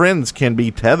four-legged friends can be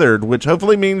tethered, which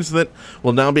hopefully means that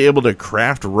we'll now be able to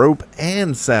craft rope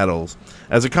and saddles.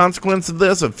 As a consequence of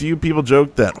this, a few people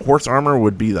joked that horse armor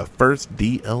would be the first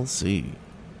DLC.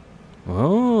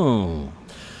 Oh.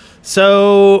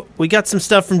 So, we got some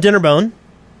stuff from Dinnerbone.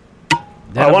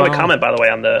 I want to comment, by the way,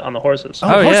 on the horses.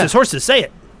 Horses, say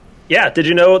it. Yeah, did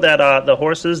you know that the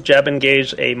horses, Jeb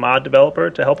engaged a mod developer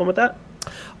to help him with that?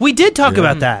 We did talk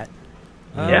about that.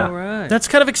 Yeah. Right. That's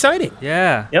kind of exciting.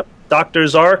 Yeah. Yep. Dr.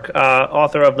 Zark,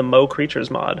 author of the Mo Creatures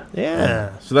mod.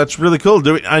 Yeah. So that's really cool.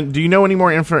 Do you know any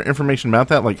more information about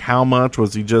that? Like, how much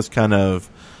was he just kind of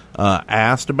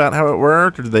asked about how it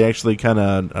worked, or did they actually kind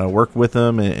of work with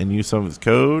him and use some of his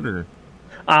code? Or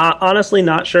honestly,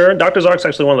 not sure. Dr. Zark's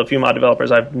actually one of the few mod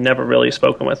developers I've never really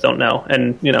spoken with. Don't know,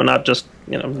 and not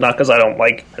because I don't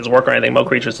like his work or anything. Mo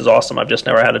Creatures is awesome. I've just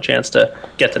never had a chance to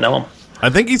get to know him. I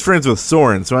think he's friends with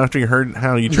Soren, so after he heard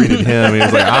how you treated him, he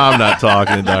was like, I'm not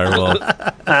talking to Direwolf.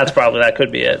 That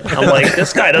could be it. I'm like,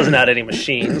 this guy doesn't have any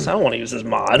machines. I don't want to use his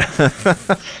mod.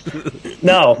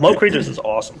 No, Mo Creatures is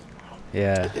awesome.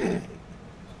 Yeah.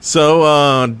 So,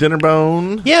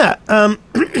 Dinnerbone. Yeah.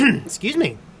 Excuse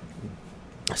me.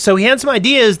 So he had some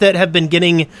ideas that have been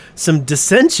getting some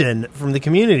dissension from the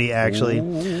community, actually.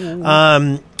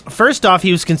 First off,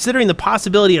 he was considering the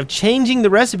possibility of changing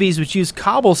the recipes which use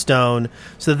cobblestone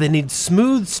so that they need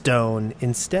smooth stone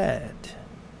instead.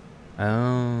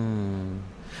 Oh.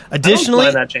 Additionally,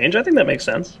 I don't mind that change. I think that makes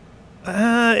sense.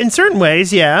 in certain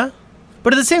ways, yeah.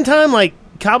 But at the same time, like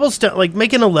cobblestone, like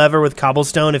making a lever with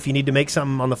cobblestone if you need to make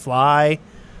something on the fly,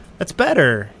 that's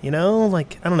better,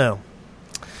 Like, I don't know.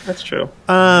 That's true.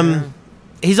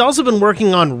 He's also been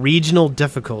working on regional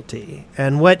difficulty,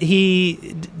 and what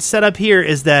he set up here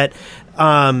is that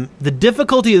the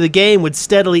difficulty of the game would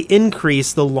steadily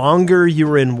increase the longer you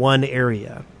were in one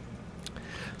area,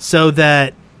 so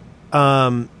that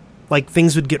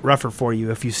things would get rougher for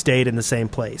you if you stayed in the same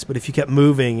place. But if you kept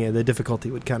moving, the difficulty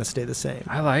would kind of stay the same.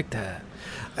 I like that.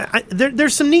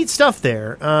 There's some neat stuff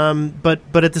there,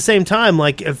 but at the same time,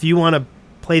 like if you want to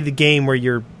play the game where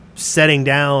you're setting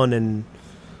down and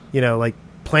like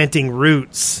planting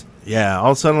roots. Yeah,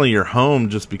 all suddenly your home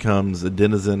just becomes a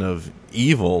denizen of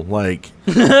evil. Like,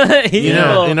 Evil. you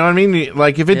know what I mean?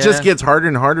 Like, if it just gets harder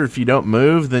and harder if you don't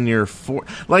move, then you're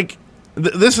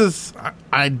this is,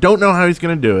 I don't know how he's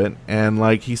going to do it. And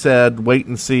like he said, wait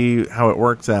and see how it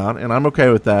works out. And I'm okay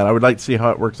with that. I would like to see how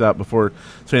it works out before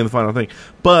saying the final thing.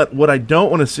 But what I don't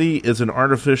want to see is an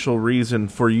artificial reason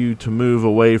for you to move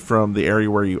away from the area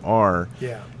where you are.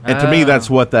 Yeah. And to me, that's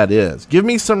what that is. Give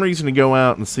me some reason to go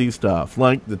out and see stuff,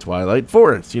 like the Twilight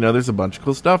Forest. There's a bunch of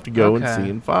cool stuff to go and see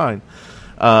and find.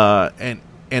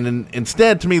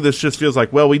 Instead, to me, this just feels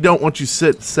like, well, we don't want you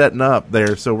setting up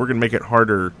there, so we're going to make it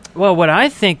harder. Well, what I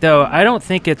think, though, I don't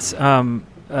think it's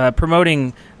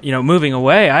promoting, moving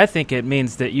away. I think it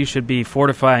means that you should be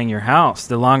fortifying your house.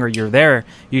 The longer you're there,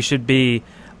 you should be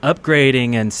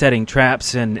upgrading and setting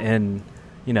traps and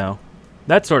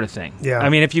that sort of thing. Yeah. I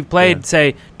mean, if you've played,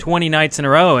 say, 20 nights in a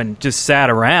row and just sat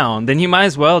around, then you might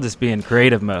as well just be in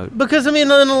creative mode. Because, in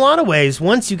a lot of ways,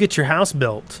 once you get your house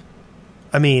built,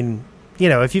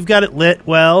 if you've got it lit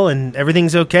well and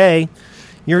everything's okay,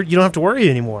 you don't have to worry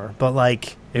anymore.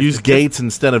 But, use gates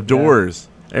instead of doors.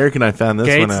 Yeah. Eric and I found this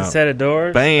one out. Gates instead of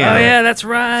doors? Bam. Oh, yeah, that's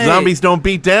right. Zombies don't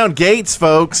beat down gates,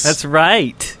 folks. That's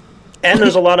right. And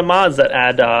there's a lot of mods that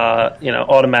add,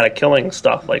 automatic killing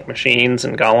stuff like machines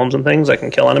and golems and things that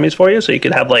can kill enemies for you. So you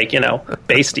could have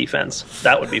base defense.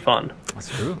 That would be fun. That's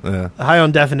true. Yeah. High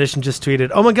on Definition just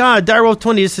tweeted, "Oh my God,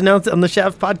 Direwolf20 just announced on the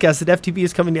Shaft podcast that FTB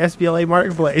is coming to SBLA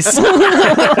Marketplace."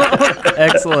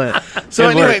 Excellent. So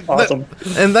anyway, Awesome.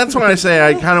 and that's why I say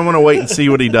I kind of want to wait and see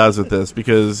what he does with this,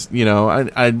 because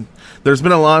I there's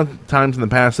been a lot of times in the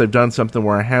past I've done something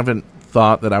where I haven't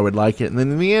thought that I would like it, and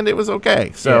then in the end it was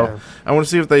okay. So I want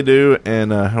to see what they do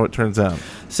and how it turns out.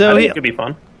 So I think it could be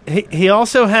fun. He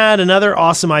also had another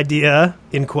awesome idea,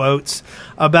 in quotes,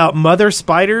 about mother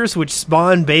spiders which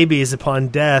spawn babies upon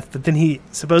death, but then he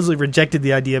supposedly rejected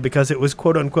the idea because it was,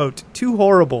 quote unquote, too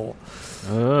horrible.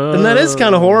 And that is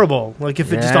kind of horrible. Like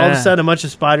if it just all of a sudden a bunch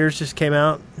of spiders just came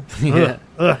out. Yeah.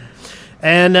 Ugh.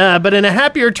 And but in a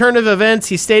happier turn of events,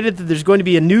 he stated that there's going to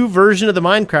be a new version of the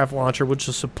Minecraft launcher which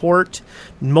will support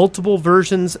multiple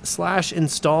versions /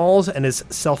 installs and is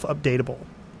self-updatable.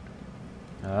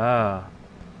 Ah.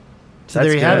 So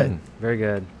there you have it. Very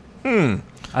good.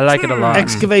 I like it a lot.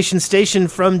 Excavation Station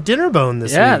from Dinnerbone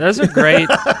this Yeah, week. those are great,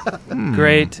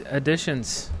 great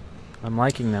additions. I'm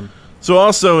liking them. So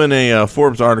also in a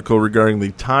Forbes article regarding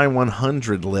the Time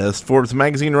 100 list, Forbes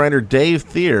magazine writer Dave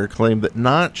Thier claimed that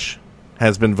Notch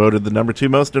has been voted the #2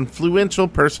 most influential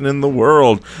person in the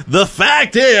world. The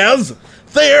fact is,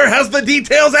 Thier has the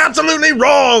details absolutely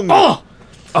wrong.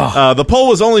 The poll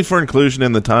was only for inclusion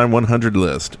in the Time 100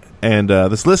 list, and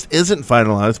this list isn't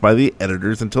finalized by the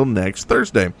editors until next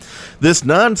Thursday. This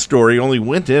non-story only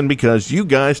went in because you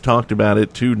guys talked about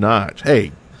it to Notch.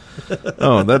 Hey,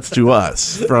 that's to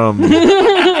us from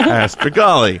Ask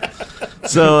Pigali.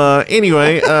 So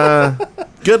anyway,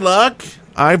 good luck.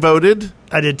 I voted.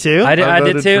 I did too. I did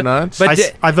voted too. for Notch.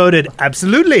 But I voted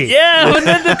absolutely. yeah, wasn't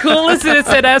that the coolest that it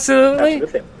said absolutely?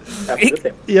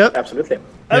 Absolutely. Yep. Absolutely.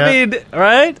 I mean,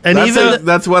 right? And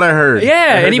That's what I heard. Yeah,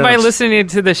 I heard anybody Notch. listening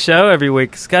to the show every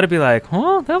week has got to be like,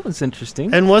 "Oh, that was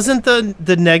interesting." And wasn't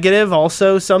the negative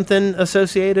also something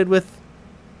associated with?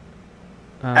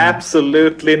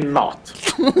 Absolutely not.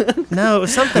 No, it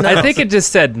was something else. I think it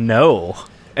just said no,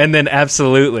 and then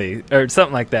absolutely, or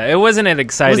something like that. It wasn't an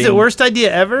exciting. Was it worst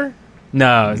idea ever?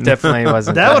 No, it definitely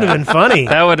wasn't. That would have been funny.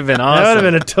 That would have been awesome. That would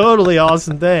have been a totally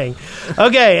awesome thing.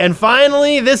 Okay, and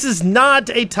finally, this is not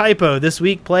a typo. This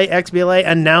week, Play XBLA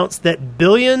announced that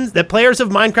players of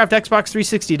Minecraft Xbox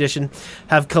 360 Edition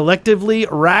have collectively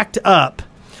racked up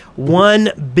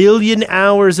 1 billion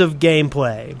hours of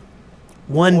gameplay.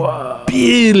 1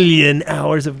 billion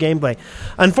hours of gameplay.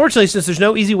 Unfortunately, since there's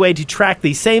no easy way to track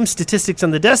the same statistics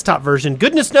on the desktop version,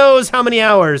 goodness knows how many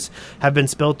hours have been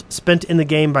spent in the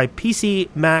game by PC,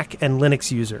 Mac, and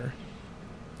Linux user.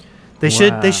 They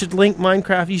should link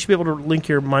Minecraft. You should be able to link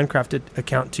your Minecraft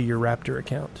account to your Raptor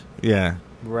account. Yeah.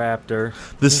 Raptor.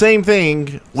 The same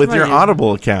thing with your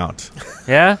Audible account.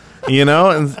 Yeah.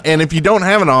 And if you don't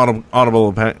have an Audible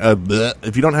account,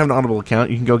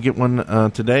 you can go get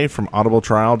one today from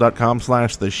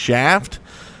audibletrial.com/theshaft.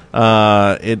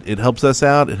 It helps us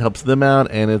out, it helps them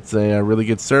out, and it's a really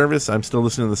good service. I'm still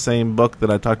listening to the same book that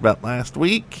I talked about last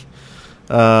week,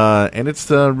 and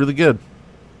it's really good.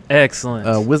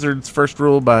 Excellent. Wizard's First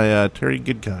Rule by Terry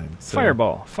Goodkind. So.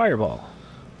 Fireball.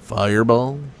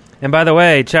 And by the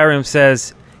way, chat room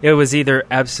says it was either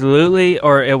absolutely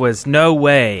or it was no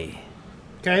way.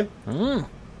 Okay.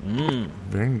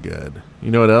 Very good. You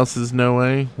know what else is no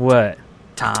way? What?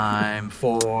 Time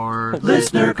for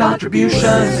listener contributions.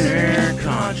 Listener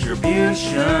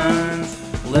contributions.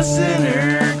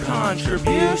 Listener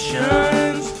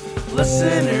contributions.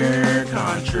 Listener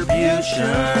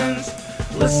contributions.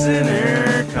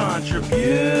 Listener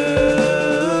contributions.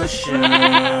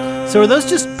 So are those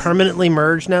just permanently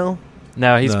merged now?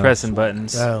 No, he's No. pressing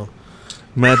buttons. Oh.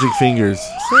 Magic fingers.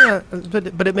 So yeah,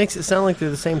 but it makes it sound like they're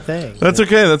the same thing. That's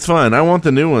okay. That's fine. I want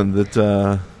the new one that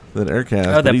Aircast.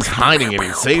 Oh, but he's hiding it.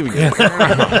 He's saving it.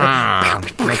 I'm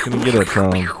not going to get it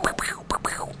from him.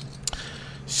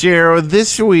 So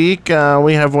this week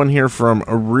we have one here from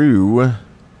Aru,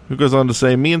 who goes on to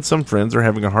say, me and some friends are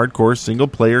having a hardcore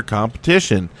single-player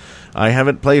competition. I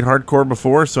haven't played hardcore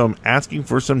before, so I'm asking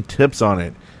for some tips on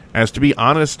it. As to be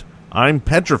honest, I'm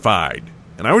petrified.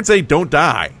 And I would say don't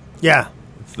die. Yeah.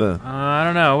 It's the I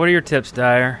don't know. What are your tips,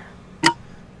 Dyer?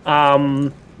 You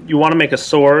want to make a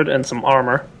sword and some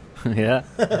armor. Yeah,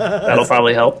 That'll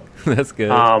probably help. that's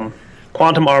good.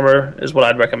 Quantum armor is what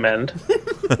I'd recommend.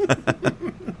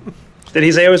 Did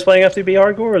he say he was playing FTB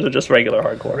hardcore, or is it just regular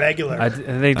hardcore? Regular. I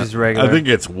think just regular. I think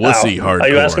it's wussy hardcore. Are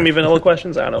you asking me vanilla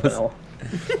questions? I don't know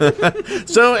vanilla.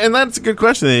 So, and that's a good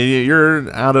question. You're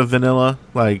out of vanilla?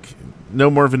 Like, no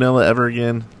more vanilla ever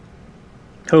again?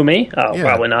 Who, me? Oh, Yeah.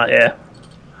 probably not. Yeah.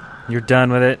 You're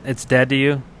done with it. It's dead to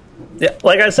you. Yeah,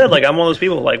 like I said, like I'm one of those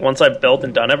people. Like once I've built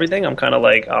and done everything, I'm kind of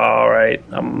like, all right.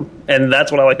 And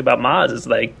that's what I like about mods is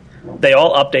like they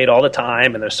all update all the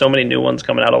time, and there's so many new ones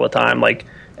coming out all the time. Like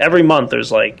every month,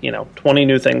 there's like 20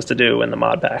 new things to do in the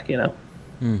mod pack.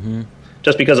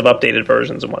 Just because of updated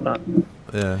versions and whatnot.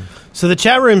 Yeah. So the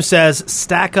chat room says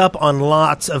stack up on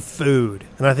lots of food,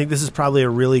 and I think this is probably a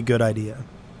really good idea.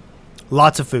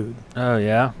 Lots of food. Oh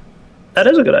yeah. That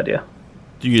is a good idea.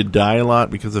 Do you die a lot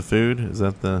because of food? Is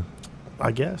that the...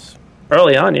 I guess.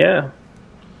 Early on, yeah.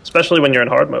 Especially when you're in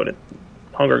hard mode,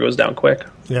 hunger goes down quick.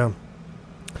 Yeah.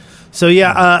 So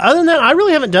yeah, other than that, I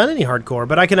really haven't done any hardcore,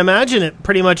 but I can imagine it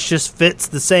pretty much just fits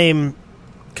the same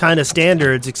kind of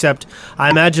standards, except I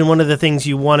imagine one of the things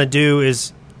you want to do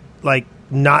is like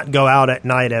not go out at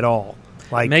night at all.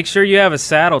 Like Make sure you have a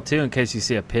saddle too in case you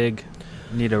see a pig.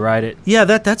 You need to ride it. Yeah,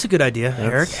 that's a good idea,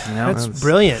 Eric. That's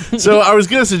brilliant. So I was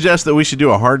going to suggest that we should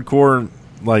do a hardcore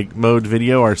like mode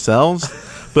video ourselves,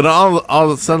 but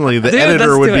all suddenly the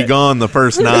editor would be gone the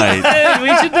first night. Hey,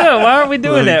 we should do it. Why aren't we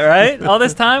doing it, right? All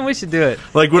this time, we should do it.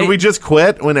 Like when we just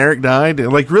quit when Eric died,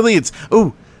 like really it's,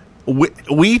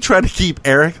 we try to keep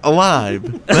Eric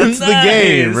alive. That's the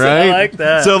game, right? I like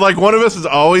that. So like one of us is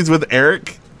always with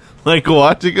Eric, like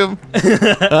watching him.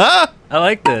 I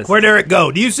like this. Where'd Eric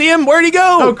go? Do you see him? Where'd he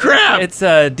go? Oh crap! It's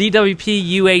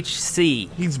DWP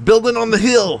UHC. He's building on the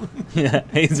hill. Yeah,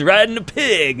 he's riding a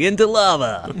pig into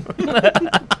lava.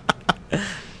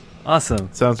 Awesome.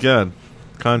 Sounds good.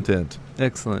 Content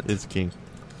Excellent. is king.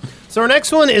 So our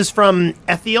next one is from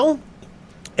Ethiel,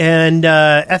 and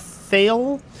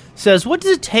Ethiel says, "What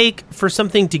does it take for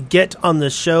something to get on the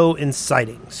show in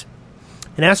sightings?"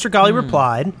 And Aster Golly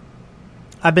replied,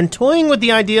 "I've been toying with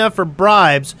the idea for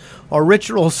bribes or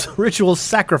ritual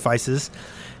sacrifices."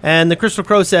 And the Crystal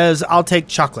Crow says, "I'll take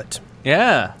chocolate."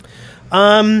 Yeah.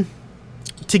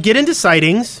 To get into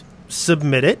sightings,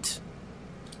 submit it.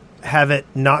 Have it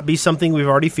not be something we've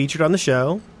already featured on the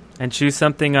show. And choose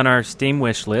something on our Steam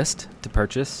wish list to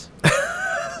purchase.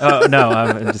 Oh, no,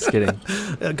 I'm just kidding.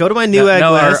 Go to my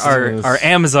Newegg list. Our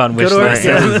Amazon wish Go to our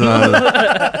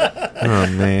list. Oh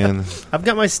man, I've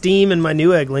got my Steam and my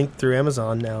Newegg linked through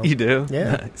Amazon now. You do?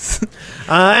 Yeah. Nice.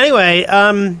 Anyway,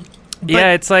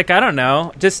 yeah, it's like, I don't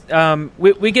know. Just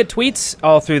we get tweets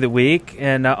all through the week,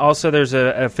 and also there's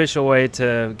an official way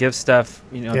to give stuff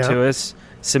to us.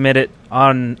 Submit it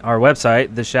on our website,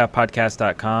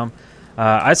 theshoutpodcast.com.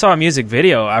 I saw a music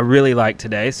video I really liked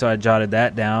today, so I jotted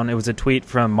that down. It was a tweet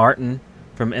from Martin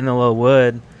from In the Low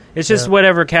Wood. It's just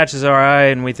whatever catches our eye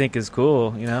and we think is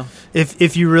cool,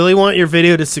 If you really want your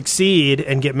video to succeed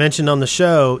and get mentioned on the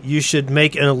show, you should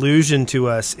make an allusion to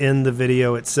us in the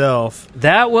video itself.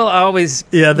 That will always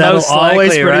that'll most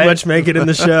always likely, pretty right? much make it in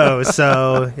the show.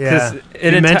 So, yeah. If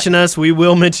you it mention us, we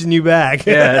will mention you back.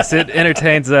 Yes, it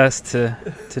entertains us to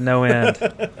no end.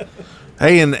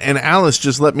 hey, and Alice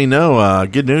just let me know.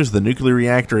 Good news: the nuclear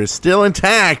reactor is still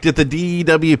intact at the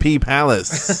DWP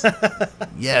Palace.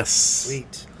 Yes,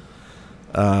 Sweet.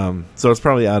 So it's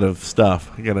probably out of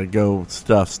stuff. I gotta go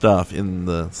stuff in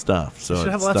the stuff. So You should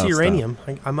have it's lots of stuff. uranium.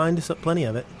 I mined plenty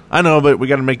of it. I know, but we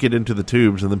got to make it into the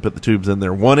tubes and then put the tubes in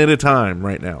there one at a time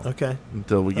right now. Okay.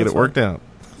 Until we get That's it worked out.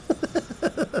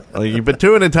 Like you put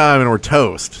two at a time and we're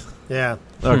toast. Yeah.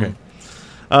 Okay.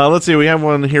 Let's see. We have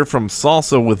one here from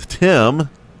Salsa with Tim.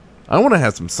 I want to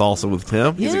have some salsa with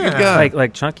Tim. He's a good guy.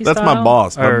 Like chunky That's style? my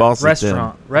boss. My Or boss is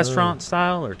Tim. Restaurant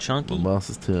style or chunky? My boss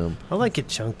is Tim. I like it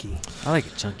chunky. I like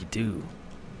it chunky too.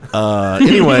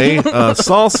 Anyway,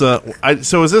 salsa.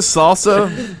 So is this salsa?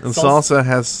 And salsa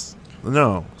has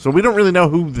no. So we don't really know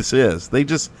who this is. They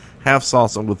just have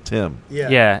salsa with Tim.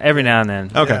 Yeah, every now and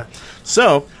then. Okay. Yeah.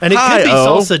 So And it could be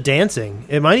hi-oh. salsa dancing.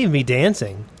 It might even be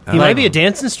dancing. He like might be a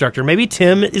dance instructor. Maybe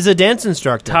Tim is a dance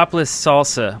instructor. Topless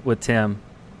salsa with Tim.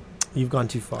 You've gone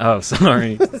too far. Oh,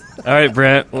 sorry. All right,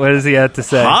 Brent, what does he have to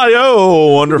say?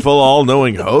 Hi-yo, wonderful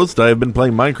all-knowing host. I have been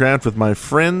playing Minecraft with my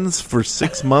friends for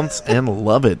 6 months and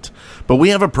love it. But we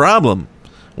have a problem.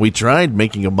 We tried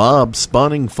making a mob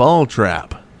spawning fall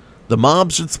trap. The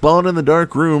mobs should spawn in the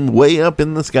dark room way up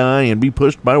in the sky and be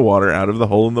pushed by water out of the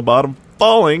hole in the bottom,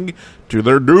 falling to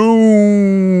their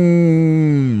doom.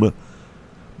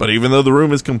 But even though the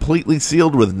room is completely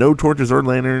sealed with no torches or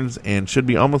lanterns and should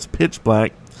be almost pitch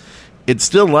black, it's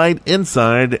still light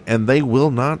inside, and they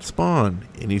will not spawn.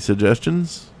 Any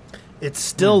suggestions? It's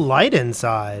still light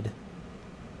inside.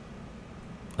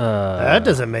 That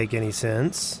doesn't make any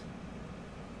sense.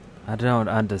 I don't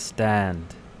understand.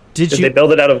 Did Did you? they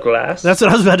build it out of glass? That's what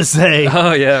I was about to say.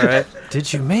 Oh, yeah, right.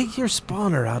 Did you make your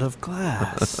spawner out of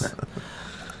glass?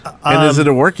 And is it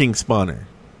a working spawner?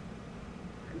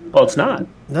 Well, it's not.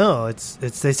 No, it's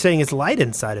they're saying it's light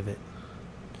inside of it.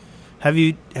 Have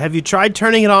you tried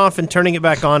turning it off and turning it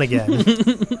back on again?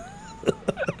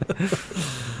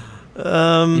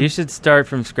 You should start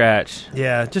from scratch.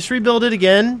 Yeah, just rebuild it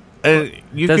again.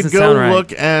 You Doesn't could go sound right.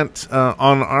 look at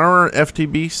on our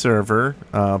FTB server.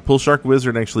 Pool Shark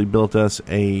Wizard actually built us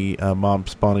a mob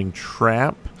spawning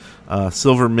trap.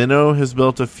 Silver Minnow has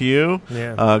built a few.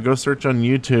 Yeah. Go search on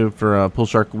YouTube for Pool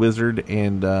Shark Wizard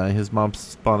and his mob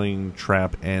spawning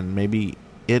trap, and maybe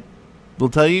it will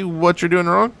tell you what you're doing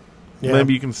wrong. Yeah.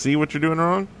 Maybe you can see what you're doing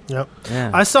wrong. Yep.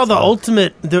 Yeah. I saw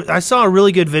I saw a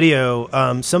really good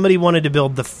video. Somebody wanted to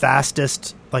build the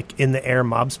fastest, like, in the air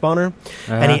mob spawner,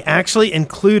 and he actually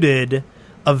included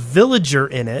a villager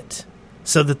in it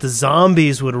so that the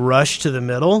zombies would rush to the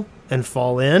middle and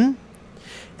fall in.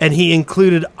 And he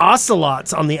included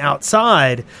ocelots on the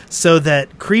outside so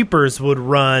that creepers would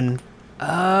run into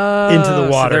the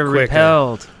water so they're quicker.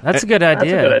 repelled. That's a good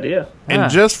idea. That's a good idea.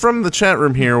 And just from the chat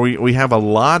room here, we have a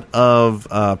lot of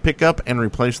pick up and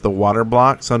replace the water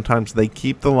block. Sometimes they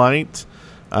keep the light.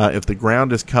 If the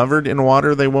ground is covered in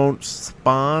water, they won't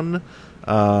spawn.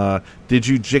 Did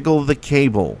you jiggle the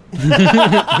cable? Let's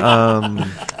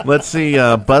see.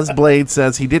 Buzzblade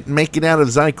says he didn't make it out of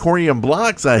Zicorium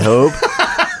blocks, I hope.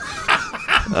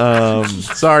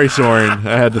 Sorry, Soren.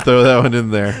 I had to throw that one in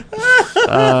there.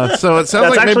 So it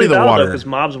sounds like maybe the water. Because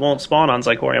mobs won't spawn on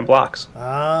Zicorium blocks.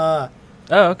 Oh,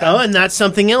 okay. Oh, and that's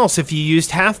something else. If you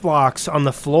used half blocks on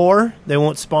the floor, they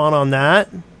won't spawn on that.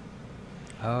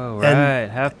 Oh, right.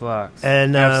 Half blocks.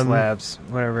 And half slabs.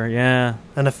 Whatever, yeah.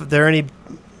 And if there are any,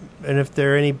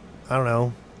 I don't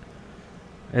know.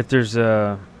 If there's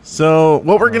So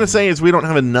what we're going to say is we don't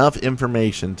have enough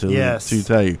information to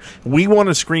tell you. We want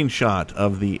a screenshot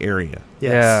of the area.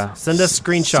 Yes. Yeah. Send us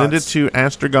screenshots. Send it to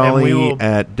astragali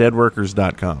at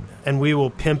deadworkers.com. And we will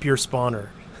pimp your spawner.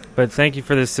 But thank you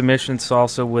for the submission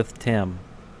salsa with Tim.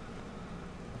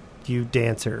 You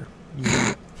dancer.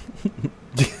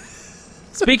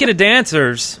 Speaking of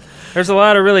dancers, there's a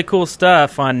lot of really cool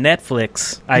stuff on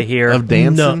Netflix, I hear. Of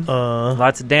dancing?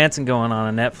 Lots of dancing going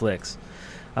on Netflix.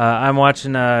 I'm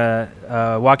watching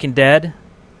Walking Dead.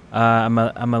 I'm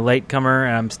a latecomer,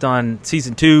 and I'm still on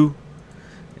season 2,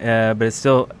 but it's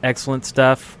still excellent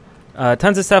stuff.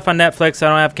 Tons of stuff on Netflix. I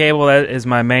don't have cable. That is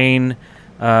my main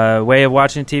way of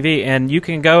watching TV. And you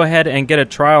can go ahead and get a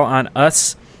trial on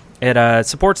Us. It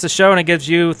supports the show, and it gives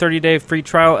you a 30-day free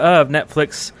trial of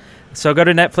Netflix. So go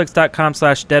to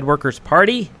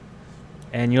netflix.com/deadworkersparty,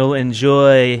 and you'll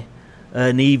enjoy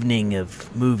an evening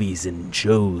of movies and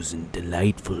shows and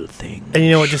delightful things. And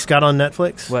you know what just got on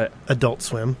Netflix? What? Adult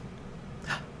Swim.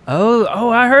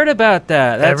 Oh, I heard about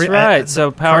that. That's right. So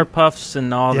Powerpuffs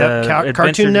and all the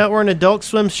Cartoon Network and Adult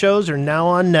Swim shows are now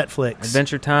on Netflix.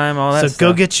 Adventure Time, all that stuff. So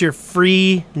go get your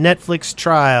free Netflix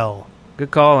trial.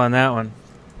 Good call on that one.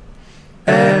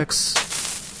 Excavation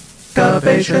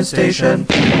Station.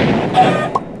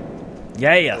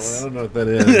 Yes. I don't know what that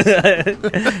is.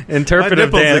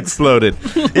 Interpretive My nipples dance. exploded.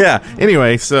 Yeah.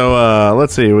 Anyway, so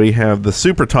let's see. We have the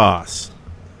Super Toss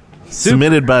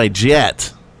submitted by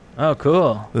Jet. Oh,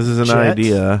 cool. This is an Jet?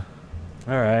 idea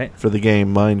All right. for the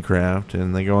game Minecraft,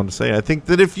 and they go on to say, I think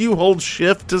that if you hold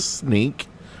shift to sneak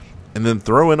and then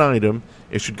throw an item,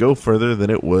 it should go further than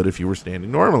it would if you were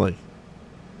standing normally.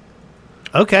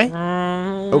 Okay.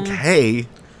 Okay.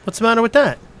 What's the matter with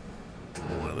that?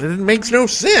 It makes no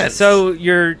sense. So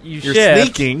you're shift.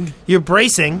 sneaking. You're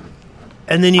bracing,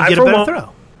 and then you I, get for a better one-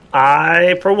 throw.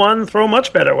 I, for one, throw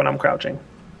much better when I'm crouching.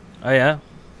 Oh, yeah?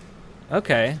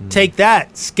 Okay. Take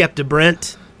that, Skepta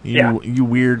Brent. You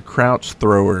weird crouch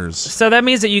throwers. So that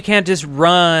means that you can't just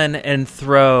run and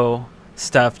throw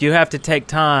stuff. You have to take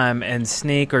time and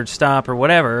sneak or stop or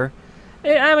whatever.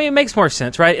 I mean, it makes more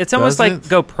sense, right? It's almost Does like it?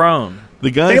 go prone. The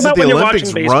Think guys at about the when you're Olympics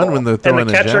watching baseball, run when they're throwing and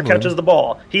the a catcher javelin. catches the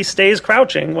ball. He stays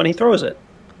crouching when he throws it.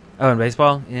 Oh, in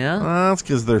baseball? Yeah. That's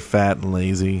because they're fat and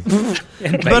lazy.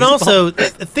 But also,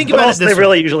 think But about it also, this they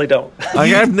really usually don't.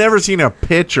 Like, I've never seen a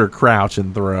pitcher crouch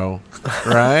and throw.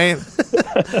 Right?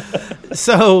 But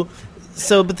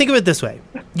think of it this way.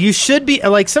 You should be,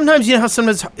 like, sometimes, you know how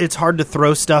sometimes it's hard to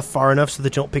throw stuff far enough so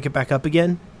that you don't pick it back up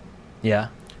again? Yeah.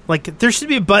 Like, there should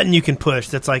be a button you can push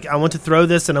that's like, I want to throw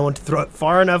this, and I want to throw it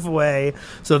far enough away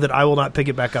so that I will not pick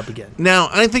it back up again. Now,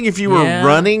 I think if you were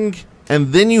running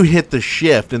and then you hit the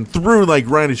shift and threw, like,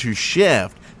 right as you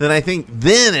shift, then I think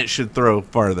then it should throw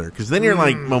farther. Because then you're,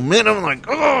 like, momentum, like,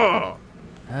 oh!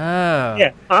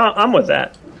 Yeah, I'm with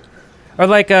that. Or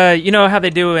like, you know how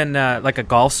they do in like a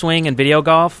golf swing in video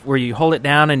golf, where you hold it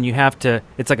down and you have to,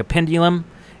 it's like a pendulum,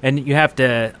 and you have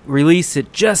to release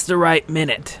it just the right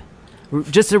minute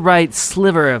just the right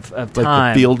sliver of Like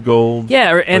time. the field goal. Yeah,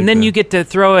 and like then the- you get to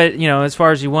throw it, as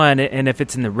far as you want. And if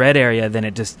it's in the red area, then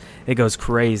it goes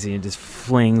crazy and just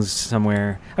flings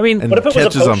somewhere. I mean, And What if it was a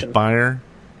catches on potion? fire.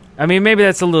 maybe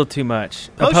that's a little too much.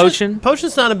 A potion?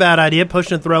 Potion's not a bad idea.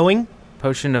 Potion of throwing.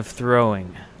 Potion of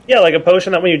throwing. Yeah, like a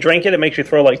potion that when you drink it, it makes you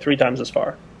throw like 3 times as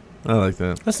far. I like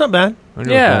that. That's not bad. I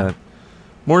go Yeah. with that.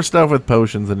 More stuff with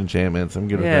potions and enchantments. I'm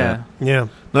good with Yeah, that. Yeah.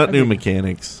 Not new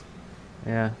mechanics.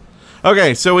 yeah.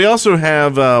 Okay, so we also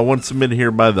have one submitted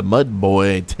here by the Mud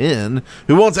Boy 10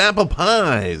 who wants apple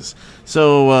pies.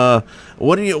 So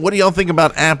what do y'all think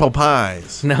about apple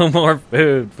pies? No more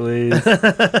food, please.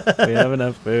 We have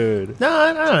enough food. No,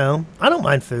 I don't know. I don't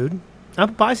mind food.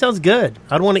 Apple pie sounds good.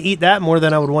 I'd want to eat that more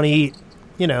than I would want to eat,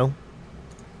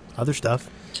 other stuff.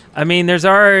 I mean, there's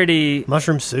already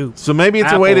Mushroom soup. So maybe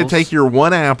it's a way to Apples. take your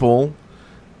one apple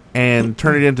and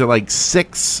turn it into like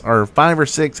 5 or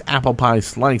 6 apple pie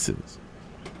slices.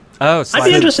 Oh, I'd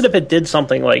be interested if it did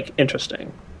something like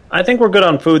interesting. I think we're good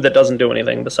on food that doesn't do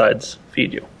anything besides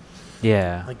feed you.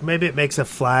 Yeah. Like maybe it makes a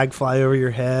flag fly over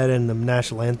your head and the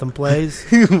national anthem plays.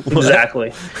 Exactly.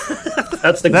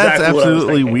 That's exactly That's what I was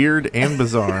absolutely thinking. weird and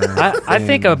bizarre. I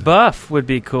think a buff would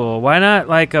be cool. Why not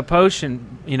like a potion,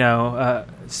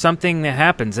 something that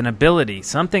happens, an ability,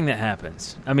 something that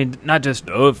happens. I mean, not just,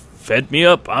 fed me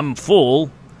up, I'm full.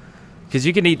 Because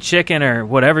you can eat chicken or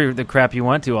whatever the crap you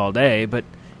want to all day. But,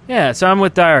 yeah, so I'm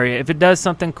with Diary. If it does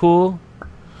something cool,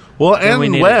 Well, Then we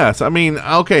and need less. I mean,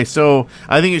 okay, so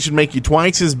I think it should make you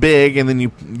twice as big, and then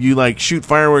you like shoot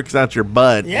fireworks out your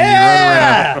butt. And you run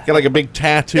around, get like a big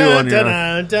tattoo on your.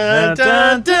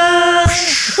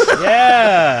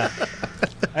 yeah.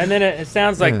 And then it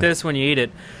sounds like this when you eat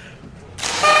it.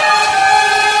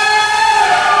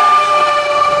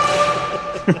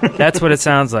 That's what it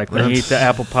sounds like when you eat the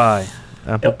apple pie.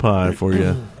 Apple pie for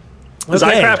you.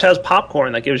 Zycraft has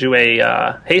popcorn that gives you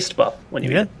a haste buff when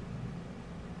you eat Yeah. it.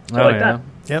 I like that.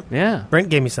 Yep. Yeah, Brent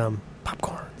gave me some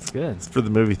popcorn. it's good. It's for the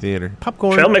movie theater.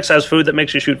 Popcorn. Trail Mix has food that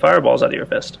makes you shoot fireballs out of your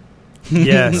fist.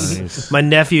 Yes. Nice. My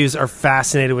nephews are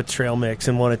fascinated with trail mix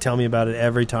and want to tell me about it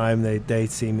every time they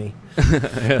see me.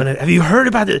 Have you heard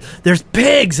about it? There's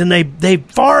pigs and they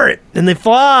fart and they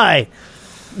fly.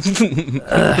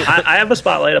 I have a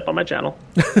spotlight up on my channel.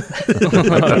 I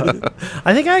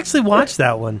think I actually watched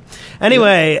that one.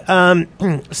 Anyway,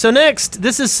 so next,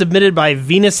 this is submitted by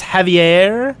Venus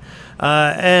Javier.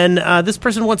 And this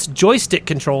person wants joystick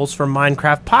controls for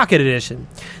Minecraft Pocket Edition.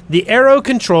 The arrow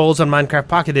controls on Minecraft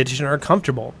Pocket Edition are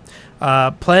comfortable.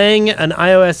 Playing an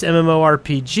iOS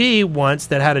MMORPG once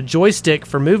that had a joystick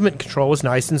for movement control was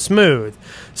nice and smooth.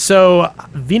 So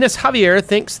Venus Javier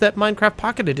thinks that Minecraft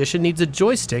Pocket Edition needs a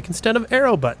joystick instead of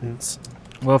arrow buttons.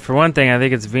 Well, for one thing, I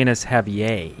think it's Venus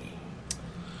Javier.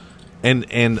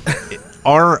 And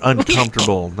are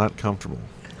uncomfortable, not comfortable.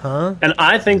 And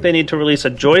I think they need to release a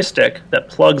joystick that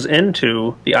plugs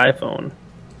into the iPhone.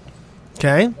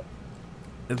 Okay?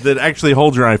 That actually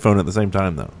holds your iPhone at the same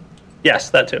time, though. Yes,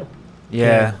 that too.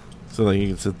 Yeah. So that you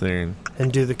can sit there and.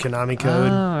 And do the Konami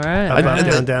code. All right. Up, up,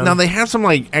 down, down. Now they have some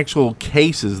like actual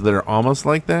cases that are almost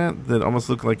like that almost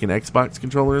look like an Xbox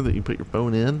controller that you put your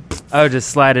phone in. Oh, just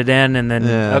slide it in and then.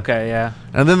 Yeah. Okay, yeah.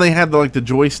 And then they had the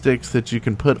joysticks that you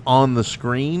can put on the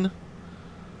screen.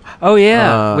 Oh,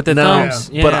 yeah. With the no, thumbs.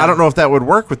 Yeah. But I don't know if that would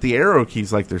work with the arrow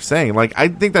keys like they're saying. Like, I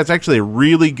think that's actually a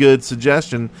really good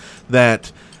suggestion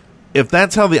that if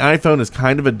that's how the iPhone has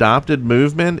kind of adopted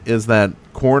movement, is that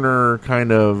corner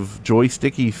kind of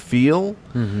joysticky feel,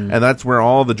 and that's where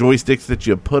all the joysticks that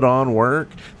you put on work,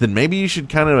 then maybe you should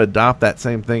kind of adopt that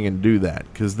same thing and do that,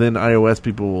 because then iOS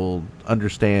people will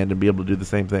understand and be able to do the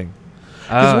same thing.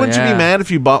 Because wouldn't you be mad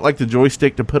if you bought like the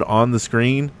joystick to put on the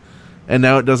screen and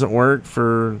now it doesn't work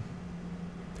for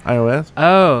iOS?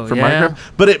 Oh, For yeah. Minecraft?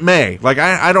 But it may. Like,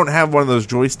 I don't have one of those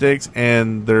joysticks,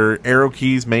 and their arrow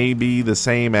keys may be the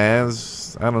same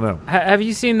as, I don't know. Have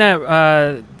you seen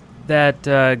that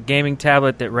gaming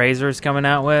tablet that Razer's coming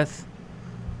out with?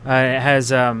 It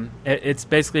has it's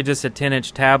basically just a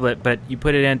 10-inch tablet, but you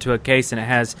put it into a case and it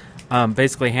has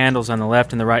basically handles on the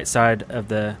left and the right side of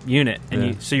the unit,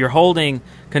 and so you're holding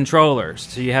controllers.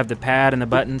 So you have the pad and the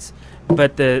buttons,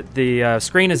 but the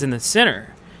screen is in the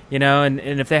center. And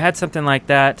if they had something like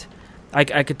that,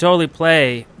 I could totally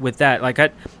play with that. Like I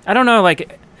don't know,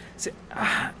 like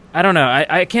I don't know.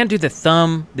 I can't do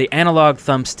the analog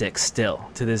thumbstick still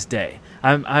to this day.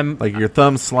 I'm Like your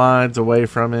thumb slides away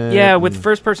from it. yeah, with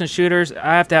first-person shooters,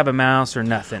 I have to have a mouse or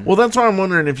nothing. Well, that's why I'm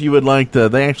wondering if you would like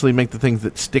they actually make the things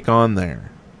that stick on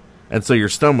there. And so your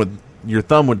thumb your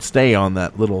thumb would stay on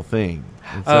that little thing.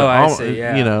 And so I see.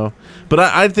 Yeah. You know, but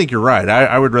I think you're right.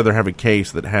 I would rather have a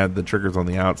case that had the triggers on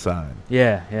the outside.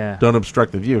 Yeah. Don't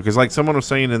obstruct the view, because like someone was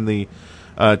saying in the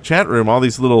chat room, all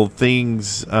these little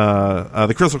things.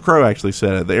 The Crystal Crow actually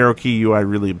said it. The arrow key UI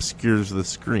really obscures the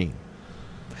screen.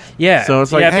 Yeah. So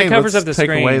it's like, hey, it covers let's up the take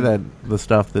screen. away the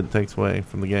stuff that takes away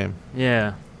from the game.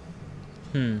 Yeah.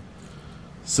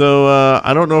 So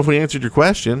I don't know if we answered your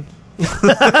question.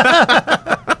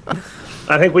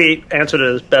 I think we answered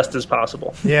it as best as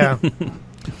possible. Yeah.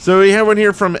 So we have one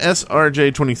here from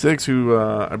SRJ26, who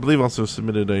I believe also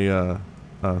submitted a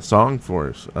song for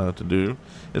us to do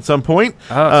at some point.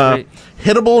 Oh, sweet.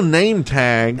 Hittable name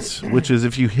tags, which is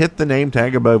if you hit the name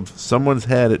tag above someone's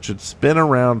head, it should spin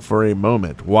around for a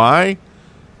moment. Why?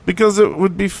 Because it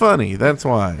would be funny. That's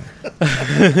why.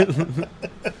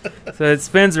 So it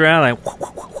spins around like.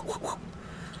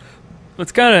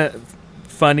 It's kind of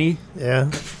funny. Yeah.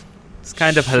 It's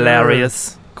kind of Sure.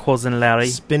 hilarious. Cousin Larry.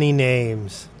 Spinny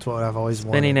names. That's what I've always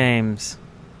wanted. Spinny names.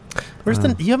 Where's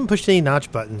you haven't pushed any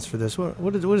Notch buttons for this.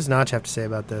 What does Notch have to say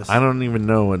about this? I don't even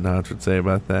know what Notch would say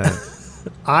about that.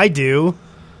 I do.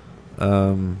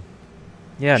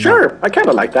 Yeah. Sure, I kind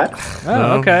of like that.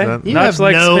 Oh, okay. You Notch have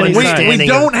likes no spinning We, signs. understanding. we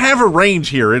don't have a range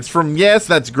here. It's from yes,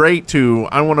 that's great, to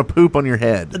I want to poop on your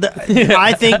head.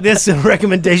 I think this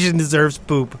recommendation deserves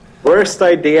poop. Worst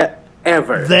idea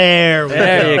ever. There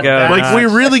you go. Like, we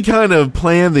Notch. really kind of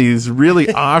plan these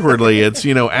really awkwardly. It's,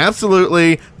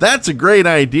 absolutely, that's a great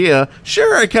idea.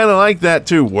 Sure, I kind of like that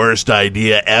too. Worst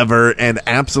idea ever, and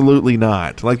absolutely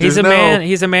not. Like, He's there's a no, man.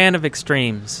 He's a man of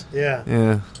extremes. Yeah.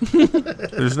 Yeah.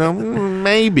 There's no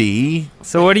maybe.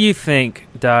 So, what do you think,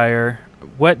 Dyer?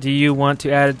 What do you want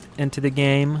to add into the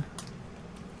game?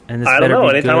 And this I don't better know. be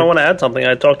Anytime good. I want to add something,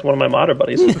 I talk to one of my modder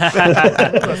buddies.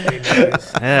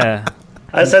 Yeah.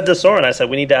 I said to Soren, I said,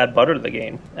 we need to add butter to the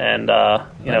game. And,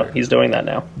 he's doing that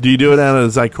now. Do you do it out of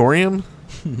Zycorium?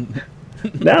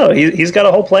 No, he's got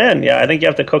a whole plan. Yeah, I think you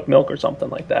have to cook milk or something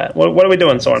like that. What are we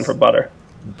doing, Soren, for butter?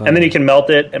 And then you can melt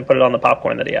it and put it on the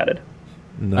popcorn that he added.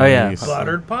 Nice.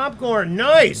 Buttered popcorn.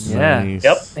 Nice. Yeah. Nice.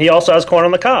 Yep. He also has corn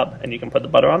on the cob, and you can put the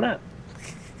butter on that.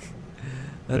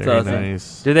 That's Very awesome.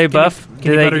 nice. Do they buff?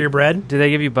 Can you butter your bread? Do they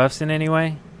give you buffs in any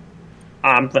way?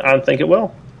 I think it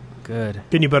will. Good.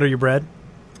 Can you butter your bread?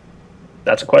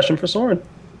 That's a question for Soren.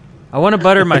 I want to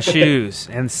butter my shoes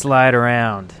and slide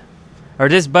around. Or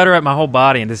just butter up my whole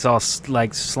body and just all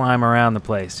slime around the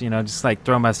place. Just like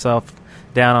throw myself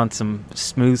down on some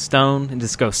smooth stone and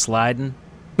just go sliding.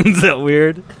 Is that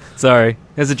weird? Sorry.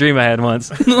 That's a dream I had once.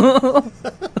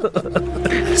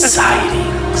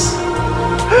 Sightings.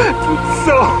 It's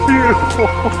so beautiful.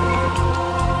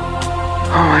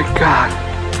 Oh my god.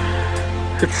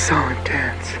 It's so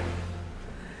intense.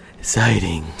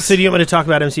 Sightings. So do you want me to talk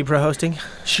about MC Pro hosting?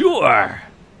 Sure.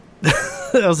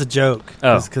 That was a joke.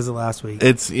 Oh. Because of last week.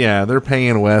 They're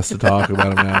paying Wes to talk about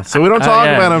him now. So we don't talk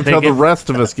yeah, about him they until get- the rest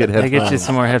of us get They headphones. get you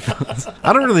some more headphones.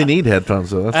 I don't really need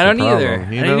headphones, though. That's I don't the either.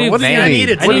 problem. I need a What do you van.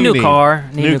 need? I What need do a you new car.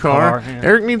 New car? Yeah.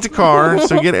 Eric needs a car,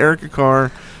 so get Eric a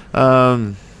car.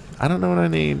 I don't know what I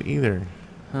need either.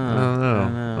 I don't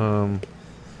know.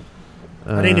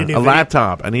 I need a new video-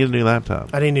 laptop. I need a new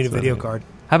laptop. I didn't need a So video card.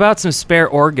 How about some spare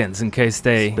organs in case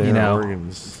they, Spare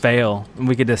organs. fail? And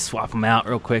we could just swap them out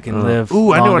real quick and live.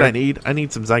 Ooh, I know what longer. I need. I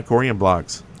need some Zycorium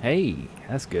blocks. Hey,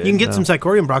 that's good. You can get some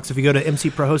Zycorium blocks if you go to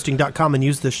mcprohosting.com and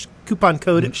use the coupon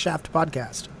code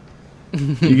SHAFTPodcast.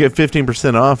 You get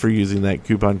 15% off for using that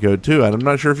coupon code, too. I'm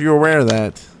not sure if you're aware of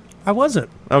that. I wasn't.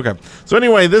 Okay. So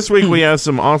anyway, this week we have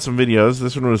some awesome videos.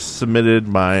 This one was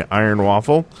submitted by Iron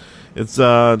Waffle. It's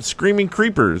Screaming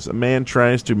Creepers. A man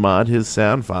tries to mod his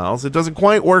sound files. It doesn't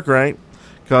quite work right,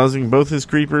 causing both his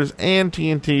creepers and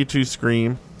TNT to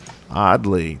scream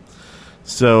oddly.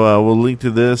 So we'll link to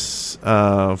this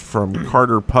from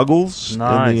Carter Puggles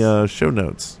Nice. in the show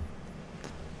notes.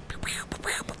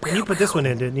 And you put this one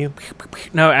in, didn't you?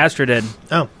 No, Astra did.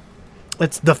 Oh.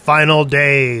 It's The Final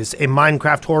Days, a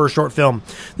Minecraft horror short film.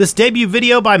 This debut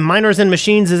video by Miners and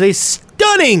Machines is a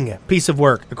stunning piece of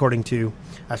work, according to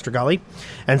Astragali.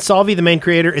 And Salvi, the main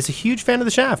creator, is a huge fan of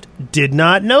the Shaft. Did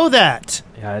not know that.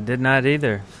 Yeah, I did not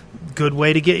either. Good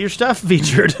way to get your stuff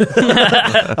featured.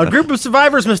 A group of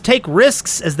survivors must take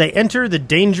risks as they enter the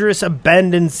dangerous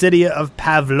abandoned city of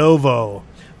Pavlovo.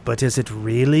 But is it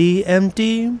really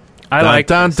empty? I liked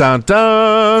dun, this. dun,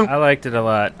 dun. I liked it a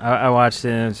lot. I watched it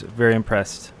and I was very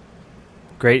impressed.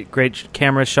 Great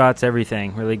camera shots,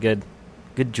 everything. Really good.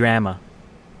 Good drama.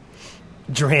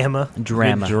 Drama.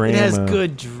 Drama. Good It has drama.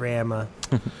 good drama.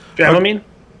 Dramamine?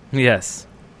 Yes.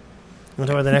 Want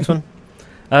to talk about the next one?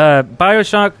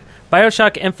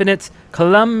 Bioshock Infinite's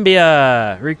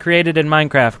Columbia, recreated in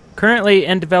Minecraft. Currently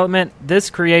in development, this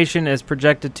creation is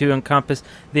projected to encompass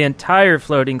the entire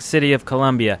floating city of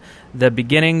Columbia. The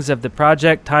beginnings of the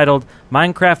project, titled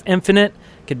Minecraft Infinite,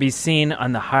 can be seen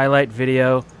on the highlight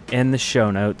video in the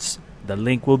show notes. The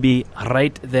link will be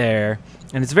right there.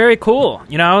 And it's very cool.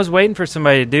 You know, I was waiting for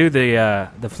somebody to do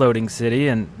the floating city,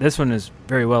 and this one is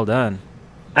very well done.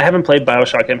 I haven't played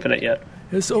BioShock Infinite yet.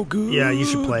 It's so good. Yeah, you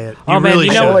should play it. Oh, man,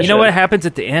 you know what happens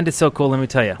at the end? It's so cool, let me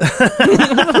tell you.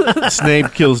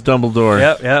 Snape kills Dumbledore.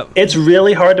 Yep. It's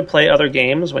really hard to play other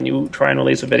games when you try and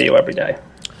release a video every day.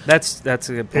 That's a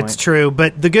good point. It's true,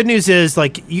 but the good news is,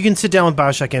 like, you can sit down with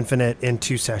BioShock Infinite in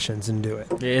 2 sessions and do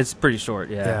it. It's pretty short,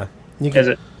 yeah. Is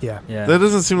it? Yeah. That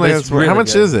doesn't seem like it's worth. really How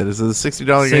much good. is it? Is it a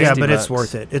 $60 game? Yeah, but it's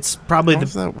worth it. It's probably How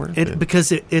is that worth it?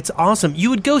 because it's awesome. You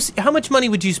would go. How much money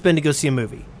would you spend to go see a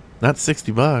movie? Not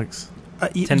 $60.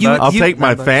 $10. I'll take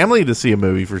my family to see a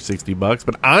movie for $60,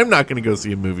 but I'm not going to go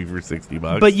see a movie for $60.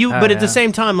 But at the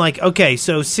same time, like, okay,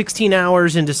 so 16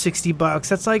 hours into $60,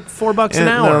 that's like $4 an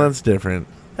hour. No, that's different.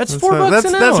 That's $4 an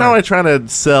hour. That's how I try to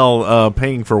sell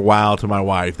paying for WoW to my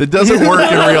wife. That doesn't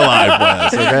work in real life,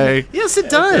 Wes, okay? Yes, it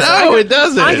does. No, it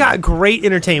doesn't. I got great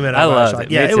entertainment on I loved BioShock.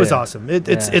 it. Yeah, Me it was too. awesome.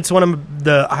 It's one of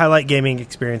the highlight gaming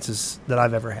experiences that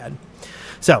I've ever had.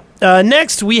 So,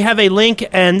 next we have a link,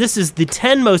 and this is the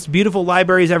 10 most beautiful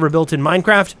libraries ever built in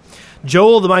Minecraft.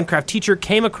 Joel, the Minecraft teacher,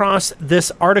 came across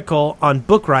this article on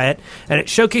Book Riot, and it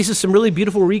showcases some really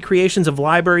beautiful recreations of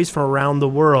libraries from around the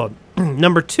world.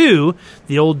 Number 2,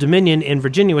 the Old Dominion in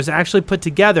Virginia, was actually put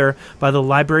together by the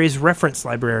library's reference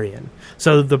librarian.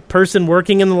 So the person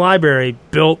working in the library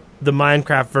built the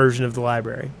Minecraft version of the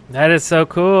library. That is so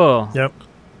cool. Yep.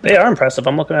 They are impressive.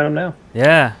 I'm looking at them now.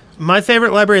 Yeah. My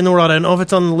favorite library in the world, I don't know if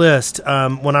it's on the list.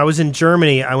 When I was in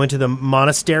Germany, I went to the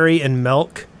monastery in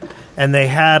Melk, and they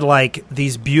had, like,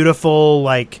 these beautiful,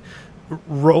 like,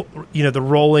 the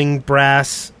rolling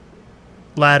brass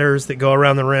ladders that go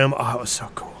around the room. Oh, it was so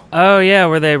cool. Oh, yeah,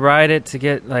 where they ride it to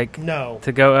get, like,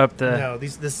 to go up the... No,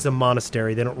 this is a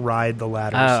monastery. They don't ride the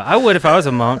ladders. I would if I was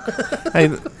a monk. Hey,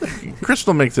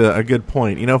 Crystal makes a good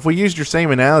point. You know, if we used your same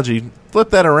analogy, flip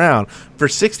that around. For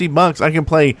 $60, I can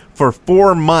play for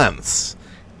 4 months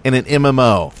in an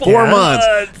MMO. 4 months.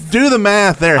 Do the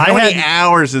math there. How many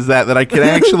hours is that I could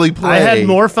actually play? I had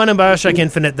more fun in BioShock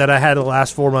Infinite than I had the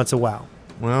last 4 months of WoW.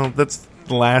 Well, that's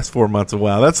the last 4 months of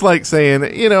WoW. That's like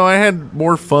saying, you know, I had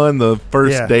more fun the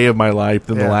first day of my life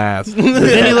than the last. But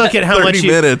then you look at how much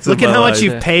you've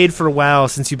you've paid for WoW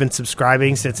since you've been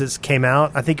subscribing since it came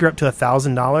out. I think you're up to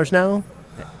 $1,000 now. No,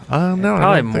 probably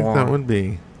I don't more. think that would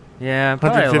be. Yeah,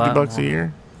 probably $150 a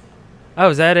year. Oh,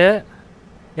 is that it?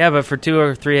 Yeah, but for 2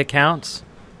 or 3 accounts.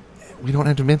 We don't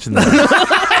have to mention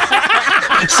that.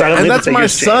 And that's my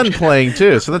son playing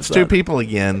too, so that's 2 people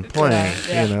again playing.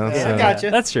 Yeah, you know, I gotcha.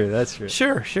 That's true.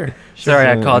 Sure. Sorry,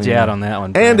 I called you out on that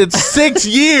one. And it's 6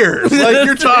 years. Like,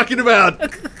 you're talking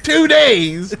about 2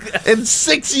 days and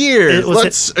 6 years.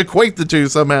 Let's equate the two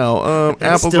somehow.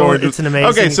 Apples, oranges. It's an amazing.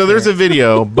 Okay, so there's a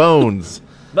video. Bones.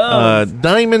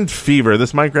 Diamond Fever,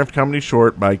 this Minecraft comedy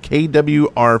short by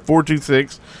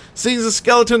KWR426, sees a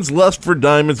skeleton's lust for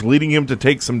diamonds leading him to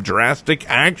take some drastic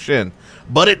action.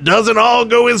 But it doesn't all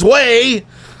go his way.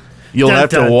 You'll have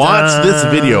to watch this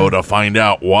video to find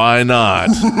out why not.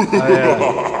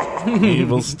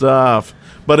 Evil stuff.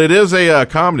 But it is a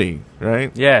comedy,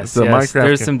 right? Yes,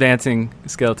 there's some dancing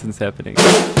skeletons happening.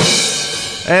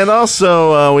 And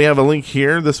also, we have a link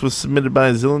here. This was submitted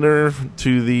by Zillander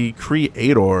to the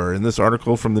creator. In this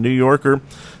article from The New Yorker,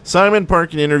 Simon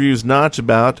Parkin interviews Notch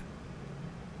about,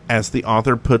 as the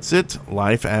author puts it,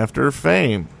 life after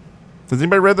fame. Has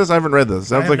anybody read this? I haven't read this.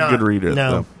 Sounds like a good reader.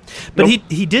 No. But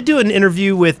he did do an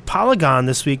interview with Polygon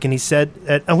this week, and he said,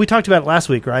 and we talked about it last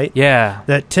week, right? Yeah.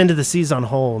 That 10 to the Sea's on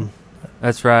hold.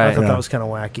 That's right. I thought that was kind of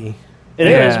wacky. It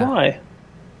is. Why?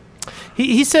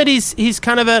 He said he's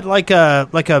kind of at like a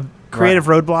creative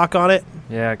roadblock on it.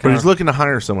 Yeah, but he's looking to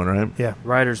hire someone, right? Yeah,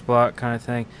 writer's block kind of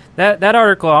thing. That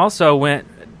article also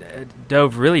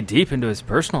dove really deep into his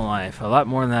personal life, a lot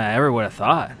more than I ever would have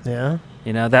thought. Yeah,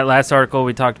 you know, that last article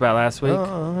we talked about last week.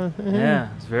 Yeah,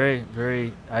 it's very,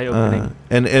 very eye opening.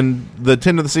 And the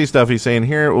 10 to the Sea stuff he's saying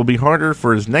here, it will be harder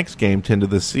for his next game, 10 to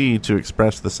the Sea, to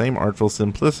express the same artful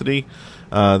simplicity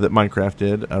that Minecraft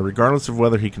did, regardless of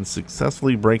whether he can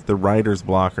successfully break the writer's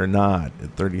block or not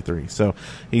at 33. So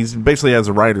he's basically has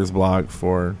a writer's block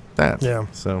for that. Yeah.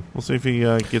 So we'll see if he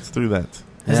gets through that.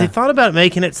 Has he thought about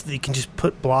making it so that you can just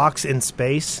put blocks in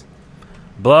space?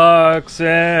 Blocks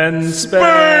in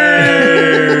space.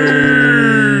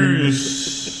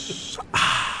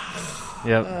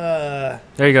 Yep.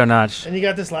 There you go, Notch. And you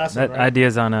got this last one, right?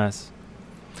 Idea's on us.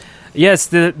 Yes,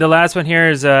 the last one here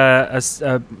is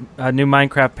a new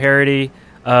Minecraft parody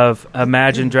of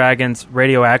Imagine Dragons'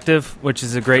 Radioactive, which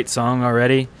is a great song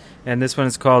already. And this one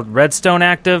is called Redstone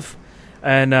Active.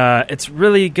 And it's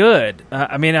really good.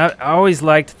 I mean, I always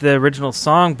liked the original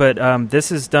song, but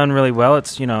this is done really well.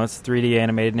 It's, you know, it's 3D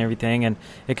animated and everything, and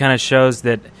it kind of shows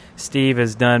that Steve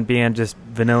is done being just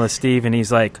vanilla Steve, and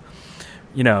he's like,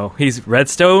 you know, he's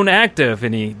redstone active,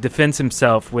 and he defends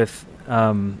himself with,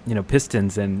 you know,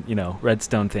 pistons and, you know,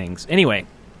 redstone things. Anyway,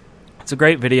 it's a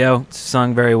great video. It's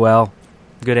sung very well.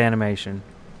 Good animation.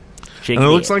 And it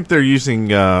looks like they're using,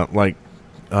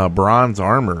 bronze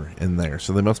armor in there,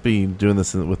 so they must be doing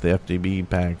this with the FTB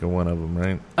pack of one of them,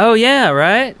 right? Oh yeah,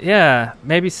 right? Yeah,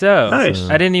 maybe so. Nice.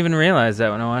 I didn't even realize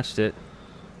that when I watched it.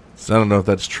 So I don't know if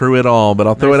that's true at all, but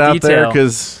I'll throw Nice it out detail. there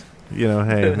because, you know,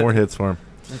 hey, more hits for him.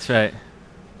 That's right.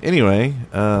 Anyway,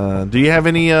 do you have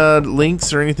any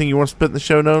links or anything you want to put in the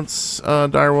show notes,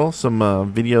 Direwolf?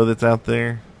 Some video that's out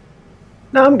there?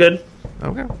 No, I'm good.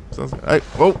 Okay. Sounds good.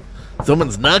 Whoa,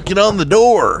 someone's knocking on the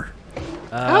door.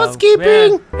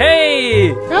 Housekeeping! Yeah.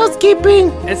 Hey!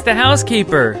 Housekeeping! It's the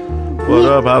housekeeper. What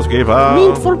up, housekeeper?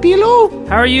 Mean for pillow?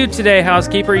 How are you today,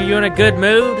 housekeeper? Are you in a good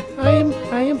mood? I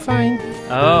am fine.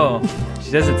 Oh,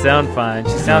 she doesn't sound fine.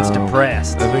 She sounds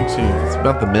depressed. I think it's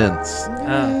about the mints.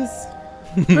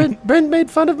 Brent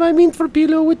made fun of my mean for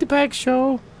pillow with the pack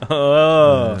show.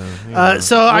 Oh.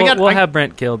 So we'll have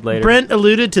Brent killed later. Brent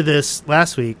alluded to this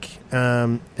last week,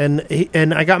 and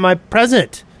I got my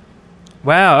present.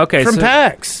 Wow, okay. From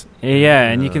PAX. Yeah,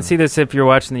 and you can see this if you're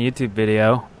watching the YouTube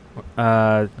video.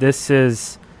 This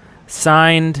is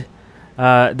signed,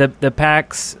 the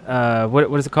PAX,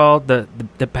 what is it called? The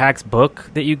PAX book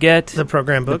that you get? The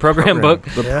program book. The program book.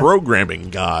 The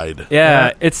programming guide.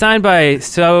 Yeah, it's signed by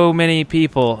so many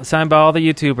people. Signed by all the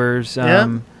YouTubers.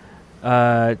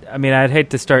 I mean, I'd hate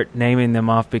to start naming them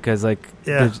off because, like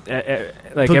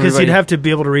because you'd have to be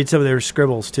able to read some of their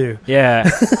scribbles too. Yeah,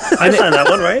 I signed that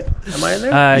one, right? Am I in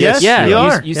there? Yes, yeah, you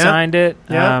are. You signed it.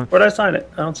 Yeah. Where'd I sign it?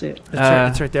 I don't see it.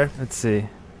 It's right there. Let's see.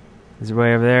 Is it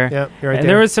way over there? Yeah, you're right and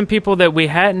there. there was some people that we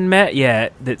hadn't met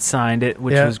yet that signed it,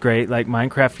 which was great, like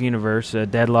Minecraft Universe,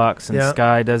 Deadlocks, and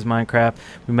Sky does Minecraft.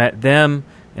 We met them.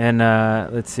 And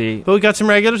let's see. But we got some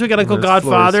regulars. We got Uncle There's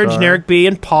Godfather, Florida. Generic B,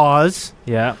 and Pause.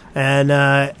 Yeah.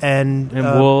 And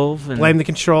Wolf. And Blame the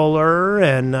Controller.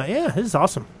 And this is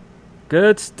awesome.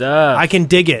 Good stuff. I can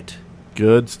dig it.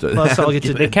 Good stuff. Plus, I'll get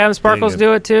to Did Captain Sparkles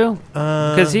do it too?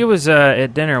 Because he was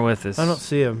at dinner with us. I don't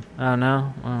see him. Oh,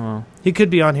 no? Oh. He could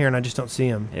be on here, and I just don't see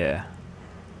him. Yeah.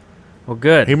 Well,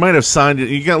 good. He might have signed it.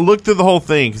 You got to look through the whole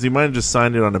thing because he might have just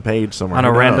signed it on a page somewhere. On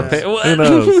a random page. Who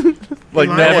knows? Like,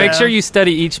 Yeah. Make sure you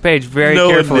study each page very no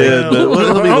carefully. one did.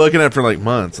 We'll be looking at it for like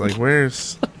months. Like,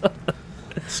 where's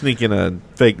sneaking a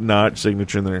fake notch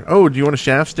signature in there? Oh, do you want a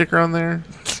shaft sticker on there?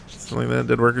 Something like that.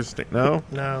 Dead workers stick? No.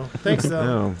 No. Thanks, though.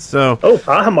 No. So. Oh,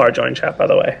 Pahimar joined chat, by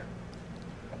the way.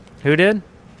 Who did?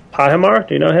 Pahimar,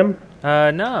 do you know him?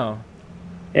 No.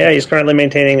 Yeah, he's currently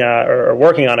maintaining or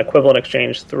working on Equivalent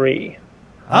Exchange 3.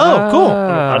 Oh, cool.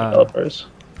 Mod developers.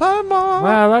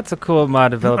 Wow, that's a cool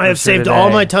mod developer. I have saved all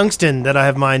my tungsten that I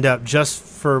have mined up just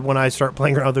for when I start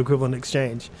playing around the Equivalent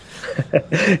Exchange.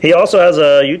 He also has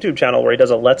a YouTube channel where he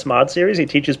does a Let's Mod series. He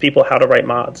teaches people how to write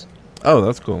mods. Oh,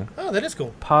 that's cool. Oh, that is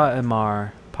cool.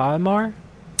 Pahimar. Yep.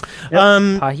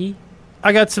 Pahi?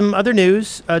 I got some other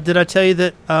news. Did I tell you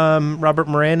that Robert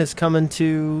Moran is coming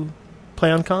to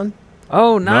PlayOnCon?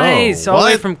 Oh, nice. No. All the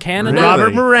way What? from Canada. Really?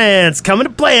 Robert Moran's coming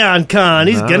to PlayOnCon.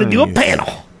 He's going to do a Nice.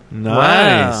 panel.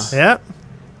 Nice. Yep.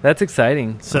 That's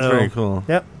exciting. So, That's very cool.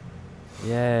 Yep.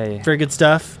 Yay. Very good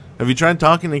stuff. Have you tried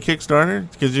talking to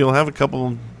Kickstarter? Because you'll have a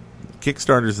couple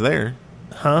Kickstarters there.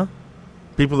 Huh?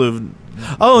 People who've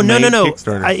Oh, no.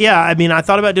 Kickstarter. I mean, I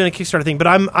thought about doing a Kickstarter thing, but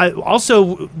I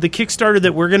also, the Kickstarter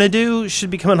that we're going to do should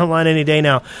be coming online any day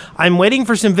now. I'm waiting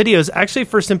for some videos, actually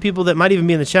for some people that might even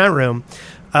be in the chat room.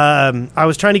 I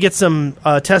was trying to get some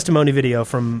testimony video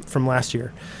from last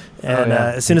year. And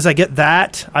as soon as I get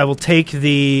that, I will take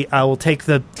the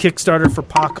Kickstarter for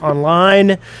POC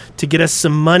Online to get us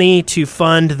some money to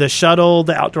fund the shuttle,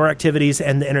 the outdoor activities,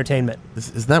 and the entertainment.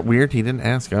 Is that weird? He didn't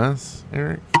ask us,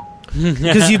 Eric.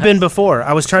 Because you've been before.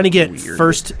 I was trying to get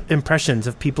first impressions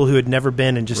of people who had never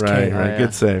been and just came. Right.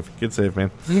 Good save,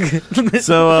 man.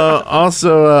 So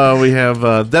also we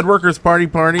have Dead Workers Party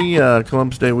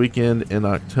Columbus Day weekend in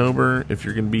October. If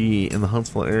you're going to be in the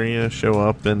Huntsville area, show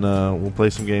up and we'll play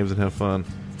some games and have fun.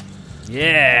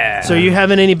 Yeah. So are you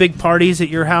having any big parties at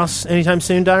your house anytime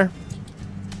soon, Dyer?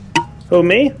 Who,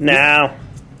 me? No.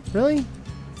 Really?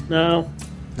 No.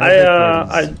 No big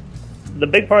parties. the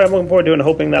big part I'm looking forward to and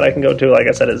hoping that I can go to, like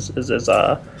I said, is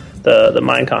the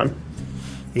Minecon.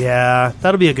 Yeah,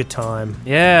 that'll be a good time.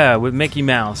 Yeah, with Mickey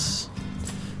Mouse.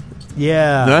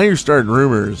 Yeah. Now you're starting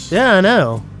rumors. Yeah, I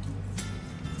know.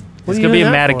 It's going to be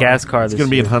in Madagascar It's going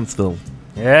to be in Huntsville.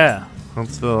 Yeah.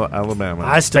 Huntsville,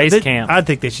 Alabama. Camp. I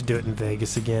think they should do it in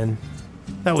Vegas again.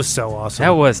 That was so awesome. That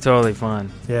was totally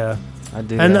fun. Yeah. I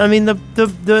do. And that. I mean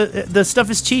the stuff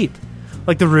is cheap.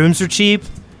 Like the rooms are cheap.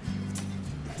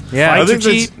 Yeah, I think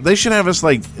cheap. they should have us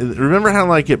like. Remember how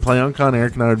like at PlayOnCon,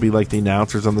 Eric and I would be like the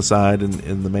announcers on the side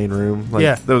in the main room. Like,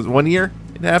 yeah, that was 1 year.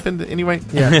 It happened anyway.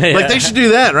 Yeah, like they should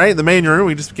do that, right? In the main room,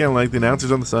 we just kind of like the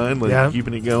announcers on the side, like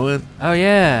keeping it going. Oh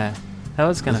yeah, that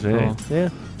was kind of cool. Yeah,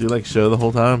 do like show the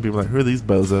whole time. People are like, who are these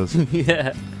bozos?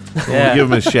 Yeah. Yeah. Give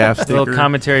them a shaft sticker. A little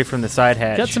commentary from the side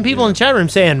hatch. Got some people in the chat room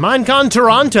saying Minecon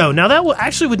Toronto. Now that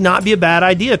actually would not be a bad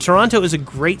idea. Toronto is a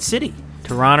great city.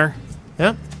 Toronto.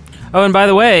 Yeah. Oh, and by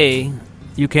the way,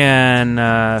 you can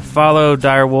follow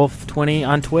Direwolf20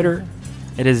 on Twitter.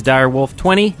 It is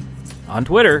Direwolf20 on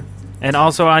Twitter, and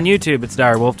also on YouTube. It's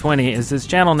Direwolf20 is his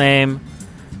channel name.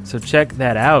 So check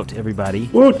that out, everybody.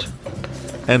 Woot!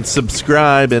 And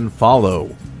subscribe and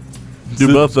follow.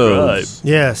 Do both those.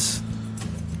 Yes.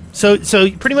 So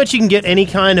pretty much you can get any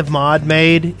kind of mod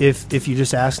made if you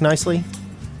just ask nicely.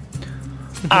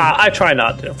 I try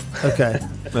not to. Okay.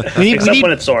 Except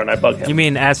when it's Soren, I bug him. You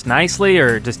mean ask nicely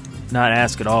or just not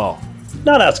ask at all?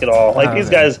 Not ask at all. Like these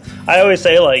guys, I always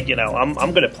say like, you know,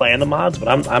 I'm good at playing the mods, but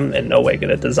I'm in no way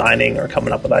good at designing or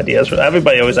coming up with ideas.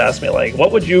 Everybody always asks me like,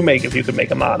 what would you make if you could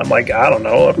make a mod? I'm like, I don't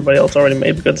know. Everybody else already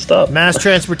made good stuff. Mass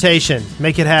transportation,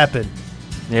 make it happen.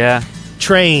 Yeah.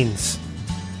 Trains.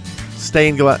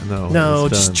 Stained glass. No,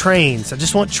 just trains. I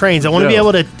just want trains. I want to be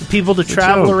able to people to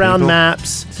travel around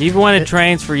maps. You've wanted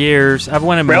trains for years. I've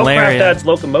wanted malaria. Railcraft adds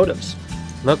locomotives.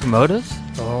 Locomotives?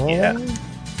 Oh. Yeah.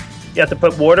 You have to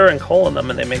put water and coal in them,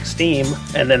 and they make steam,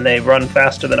 and then they run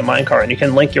faster than a minecart, and you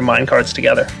can link your minecarts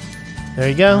together. There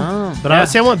you go. Oh, but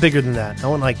yeah. I want bigger than that. I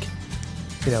want like,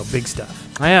 big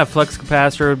stuff. Oh yeah, flux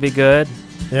capacitor would be good.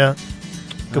 Yeah.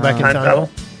 Go back in time.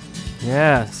 Tunnel.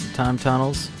 Yeah, some time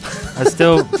tunnels. I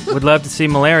still would love to see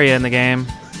malaria in the game.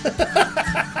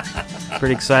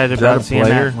 Pretty excited about seeing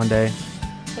that one day.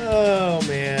 Oh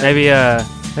man.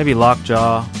 Maybe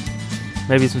Lockjaw.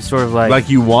 Maybe some sort of like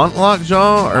you want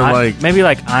Lockjaw or maybe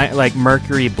like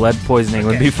mercury blood poisoning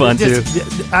would be fun too.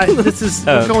 This is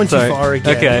we're going too far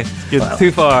again. Okay,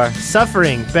 too far.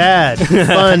 Suffering, bad,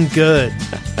 fun, good.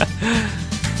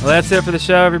 Well, that's it for the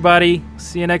show, everybody.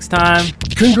 See you next time.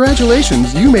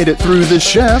 Congratulations, you made it through The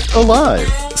Shaft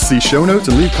alive. See show notes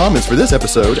and leave comments for this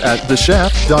episode at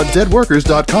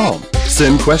theshaft.deadworkers.com.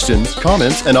 Send questions,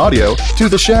 comments, and audio to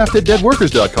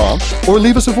theshaft@deadworkers.com or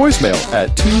leave us a voicemail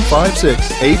at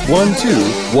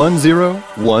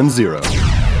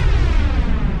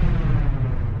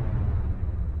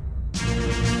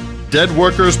 256-812-1010. Dead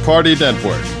Workers Party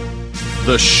Network.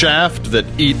 The shaft that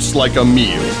eats like a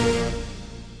meal.